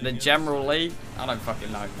 The General Lee? I don't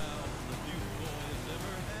fucking know.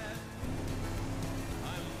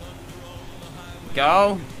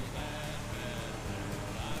 Go.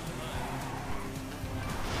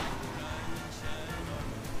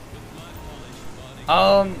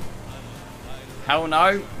 Hell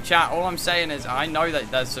no. Chat, all I'm saying is I know that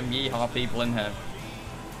there's some yeehaw people in here.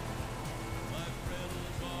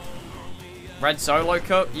 Red Solo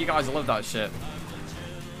Cup? You guys love that shit.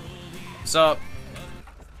 What's up?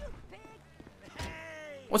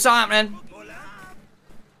 What's happening?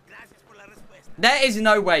 There is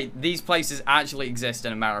no way these places actually exist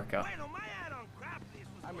in America.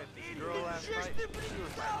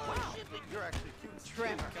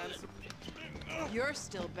 Trevor, you're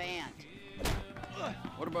still banned.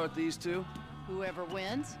 What about these two? Whoever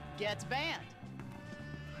wins gets banned.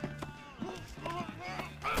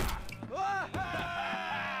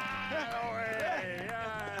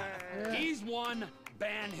 He's one.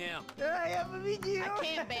 Ban him. I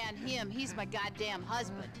can't ban him. He's my goddamn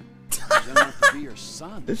husband. Doesn't have to be your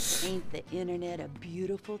son. Ain't the internet a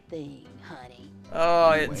beautiful thing, honey?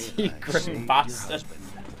 Oh, it's you grim bastard.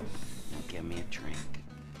 Get me a drink.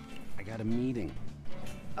 I got a meeting.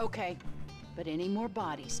 Okay, but any more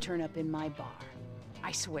bodies turn up in my bar,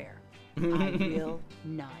 I swear, I will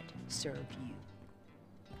not serve you.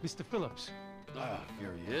 Mr. Phillips.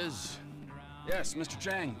 Here he is. Yes, Mr.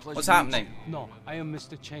 Chang. Pleasure What's to meet happening? No, I am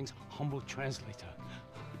Mr. Chang's humble translator.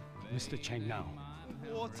 Mr. Chang now.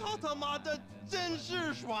 我操他妈的，真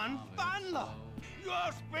是爽翻了 ！You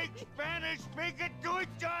all speak Spanish, speak it to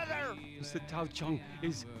each other. Mr. Tao Chung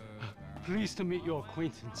is pleased to meet your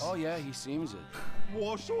acquaintance. Oh yeah, he seems it.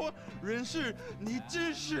 我说人事，你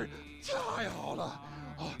真是太好了。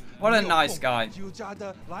 What a nice guy. 有家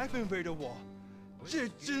的来分配的我，这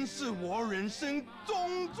真是我人生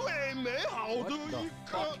中最美好的 What the 一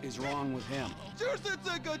刻。 fuck is wrong with him? 就是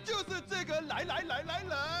这个，来来来来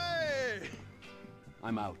来。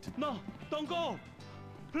 I'm out. No, don't go.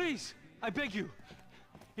 Please, I beg you.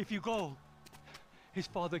 If you go, his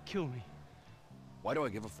father kill me. Why do I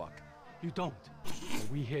give a fuck? You don't. But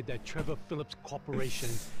we hear that Trevor Phillips Corporation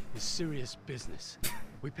is serious business.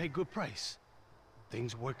 We pay good price.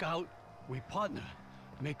 Things work out, we partner,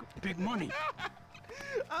 make big money.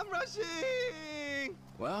 I'm rushing!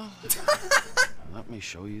 Well, let me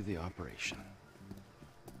show you the operation.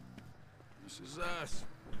 This is us.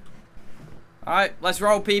 Alright, let's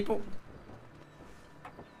roll, people.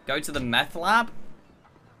 Go to the meth lab.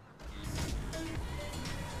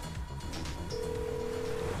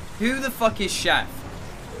 Who the fuck is Chef?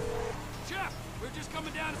 Chef, we're just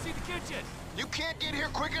coming down to see the kitchen. You can't get here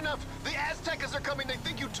quick enough. The Aztecas are coming. They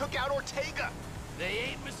think you took out Ortega. They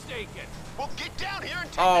ain't mistaken. Well, get down here and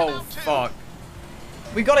take them Oh, out too. fuck.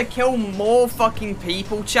 We gotta kill more fucking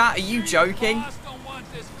people, chat? Are you joking? Boss don't want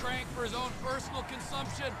this crank for his own personal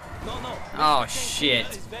consumption. No. Oh, shit.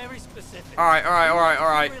 Is very specific.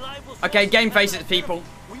 Alright. Okay, game faces, people.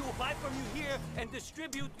 We will buy from you here and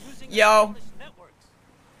distribute using Yo. networks.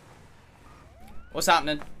 What's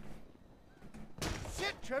happening?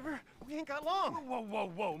 Shit, Trevor. We ain't got long.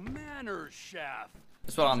 Whoa. Manners, Chef.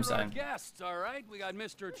 That's what I'm These are our saying. guests, all right? We got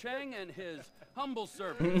Mr. Cheng and his humble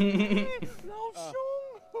servant.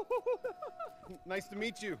 Nice to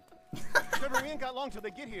meet you. Trevor, we ain't got long till they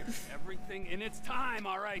get here. Everything in its time,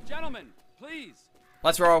 all right. Gentlemen, please.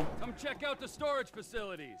 Let's roll. Come check out the storage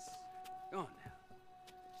facilities. Go on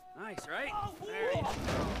now. Nice, right? There you go.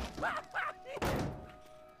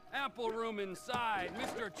 Ample room inside.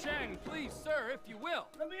 Mr. Cheng, please, sir, if you will.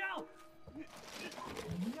 Let me out.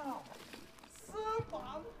 No.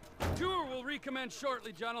 Tour will recommence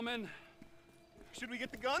shortly, gentlemen. Should we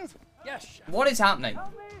get the guns? Yes, Chef. What is happening?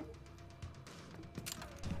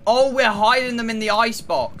 Oh, we're hiding them in the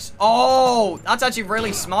icebox. Oh, that's actually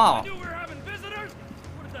really smart. We're having visitors?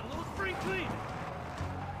 What is that, little spring clean?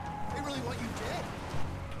 They really want you dead.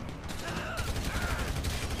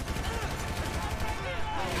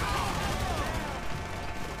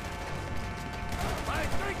 I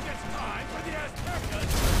think it's time for the Aztecas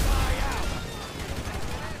to die out.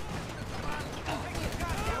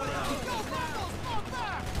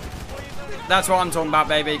 That's what I'm talking about,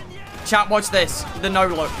 baby. Chat, watch this. The no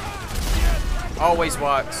look. Always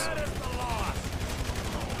works.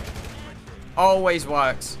 Always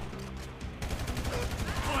works.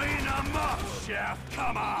 Clean them up, Chef.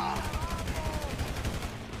 Come on.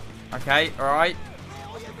 Okay, alright.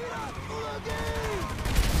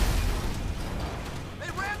 They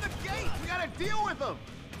ran the gate. We gotta deal with them.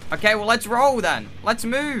 Okay, well, let's roll then. Let's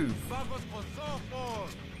move.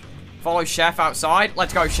 Follow Chef outside.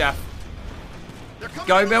 Let's go, Chef.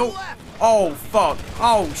 Go, Bill. Oh, fuck.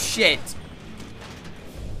 Oh, shit.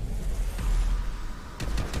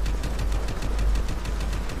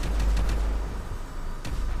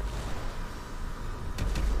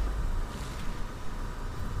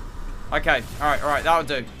 Okay, alright, that'll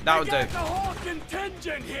do. That'll do. The whole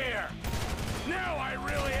contingent here. Now I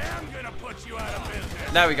really am gonna put you out of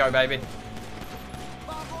business. There we go, baby.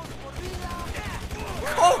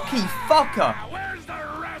 Cocky fucker. Where's the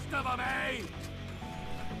rest of them, eh?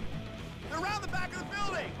 They're around the back of the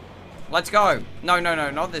building. Let's go. No,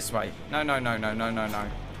 not this way. No. Get in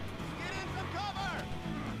some cover.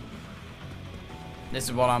 This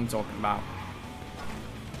is what I'm talking about.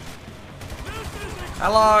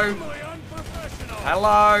 Hello.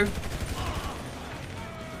 Hello.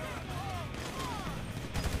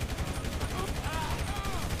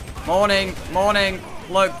 Morning.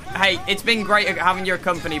 Look, hey, it's been great having your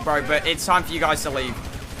company, bro, but it's time for you guys to leave.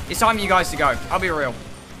 It's time for you guys to go. I'll be real.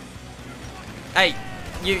 Hey,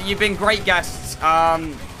 you've been great guests,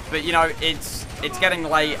 but you know, it's getting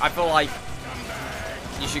late. I feel like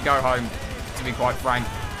you should go home, to be quite frank.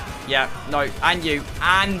 Yeah, no, and you,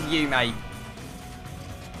 mate.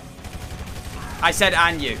 I said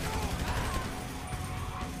and you.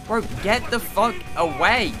 Bro, get the fuck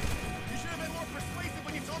away. You should have been more persuasive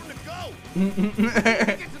when you told him to go.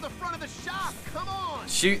 Get to the front of the shop. Come on.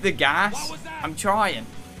 Shoot the gas? I'm trying.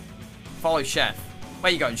 Follow Chef.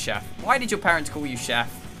 Where you going, Chef? Why did your parents call you Chef?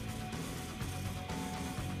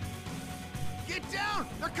 Get down.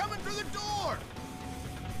 They're coming through the door.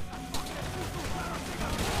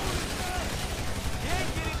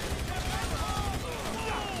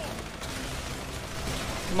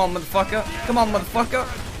 Come on, motherfucker. Come on, motherfucker.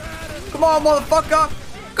 Come on, motherfucker.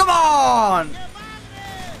 Come on.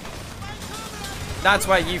 That's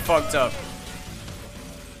where you fucked up.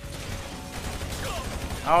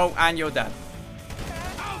 Oh, and you're dead.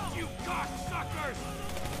 Out, you cocksuckers!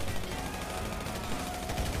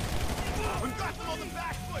 We've got them on the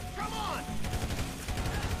back foot. Come on.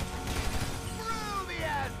 Through the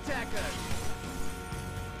Aztecas!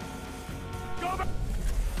 Go back!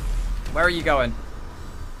 Where are you going?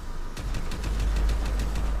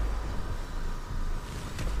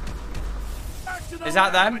 Is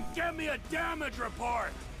that them? Give me a damage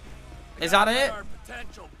report. Is that it? Our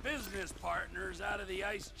potential business partners out of the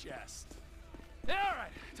ice chest. Yeah, all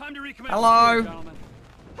right. Time to recommence. Hello. Gentlemen.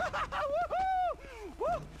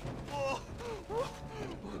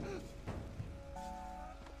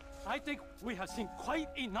 I think we have seen quite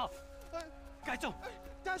enough.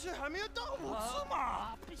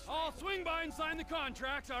 I'll swing by and sign the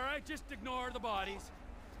contracts, all right? Just ignore the bodies.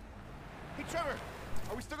 Hey, Trevor,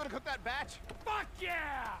 are we still gonna cook that batch? Fuck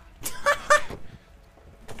yeah!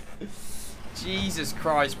 Jesus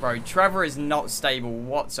Christ, bro. Trevor is not stable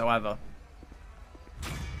whatsoever.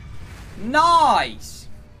 Nice!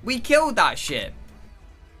 We killed that shit.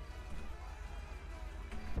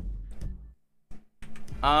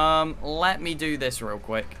 Let me do this real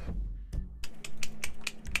quick.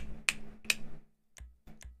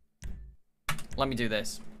 Let me do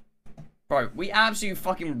this. Bro, we absolutely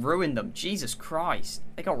fucking ruined them. Jesus Christ.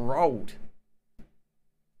 They got rolled.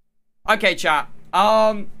 Okay, chat.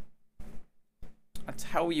 I'll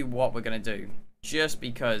tell you what we're gonna do. Just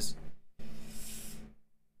because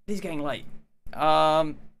it is getting late.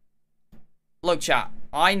 Look, chat.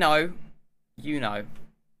 I know. You know.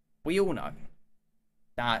 We all know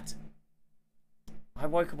that I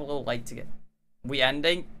woke up a little late to get... We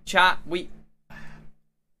ending? Chat, we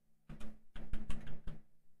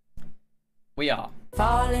are.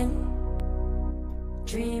 Falling,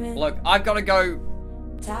 dreaming. Look, I've got to go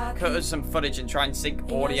cut us some footage and try and sync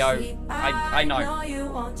audio. I know.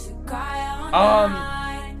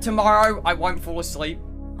 Tomorrow I won't fall asleep.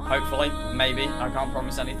 Hopefully. Maybe. I can't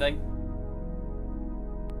promise anything.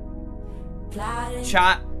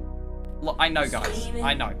 Chat. Look, I know, guys.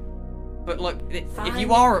 I know. But look, if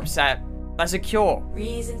you are upset, there's a cure.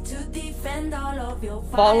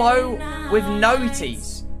 Follow with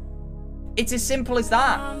noties. It's as simple as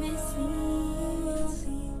that.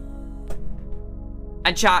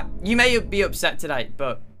 And chat, you may be upset today,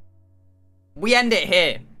 but we end it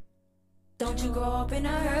here.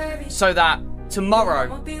 So that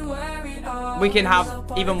tomorrow we can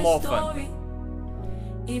have even more fun.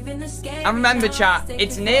 And remember, chat,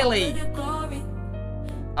 it's nearly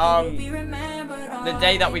the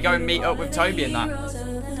day that we go and meet up with Toby and that.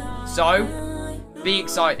 So be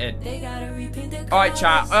excited. Alright,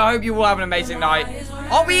 chat, I hope you all have an amazing night.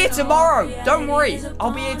 I'll be here tomorrow. Don't worry.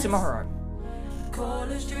 I'll be here tomorrow.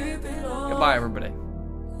 Goodbye, everybody.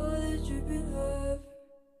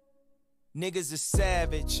 Niggas is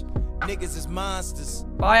savage. Niggas is monsters.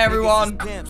 Bye, everyone.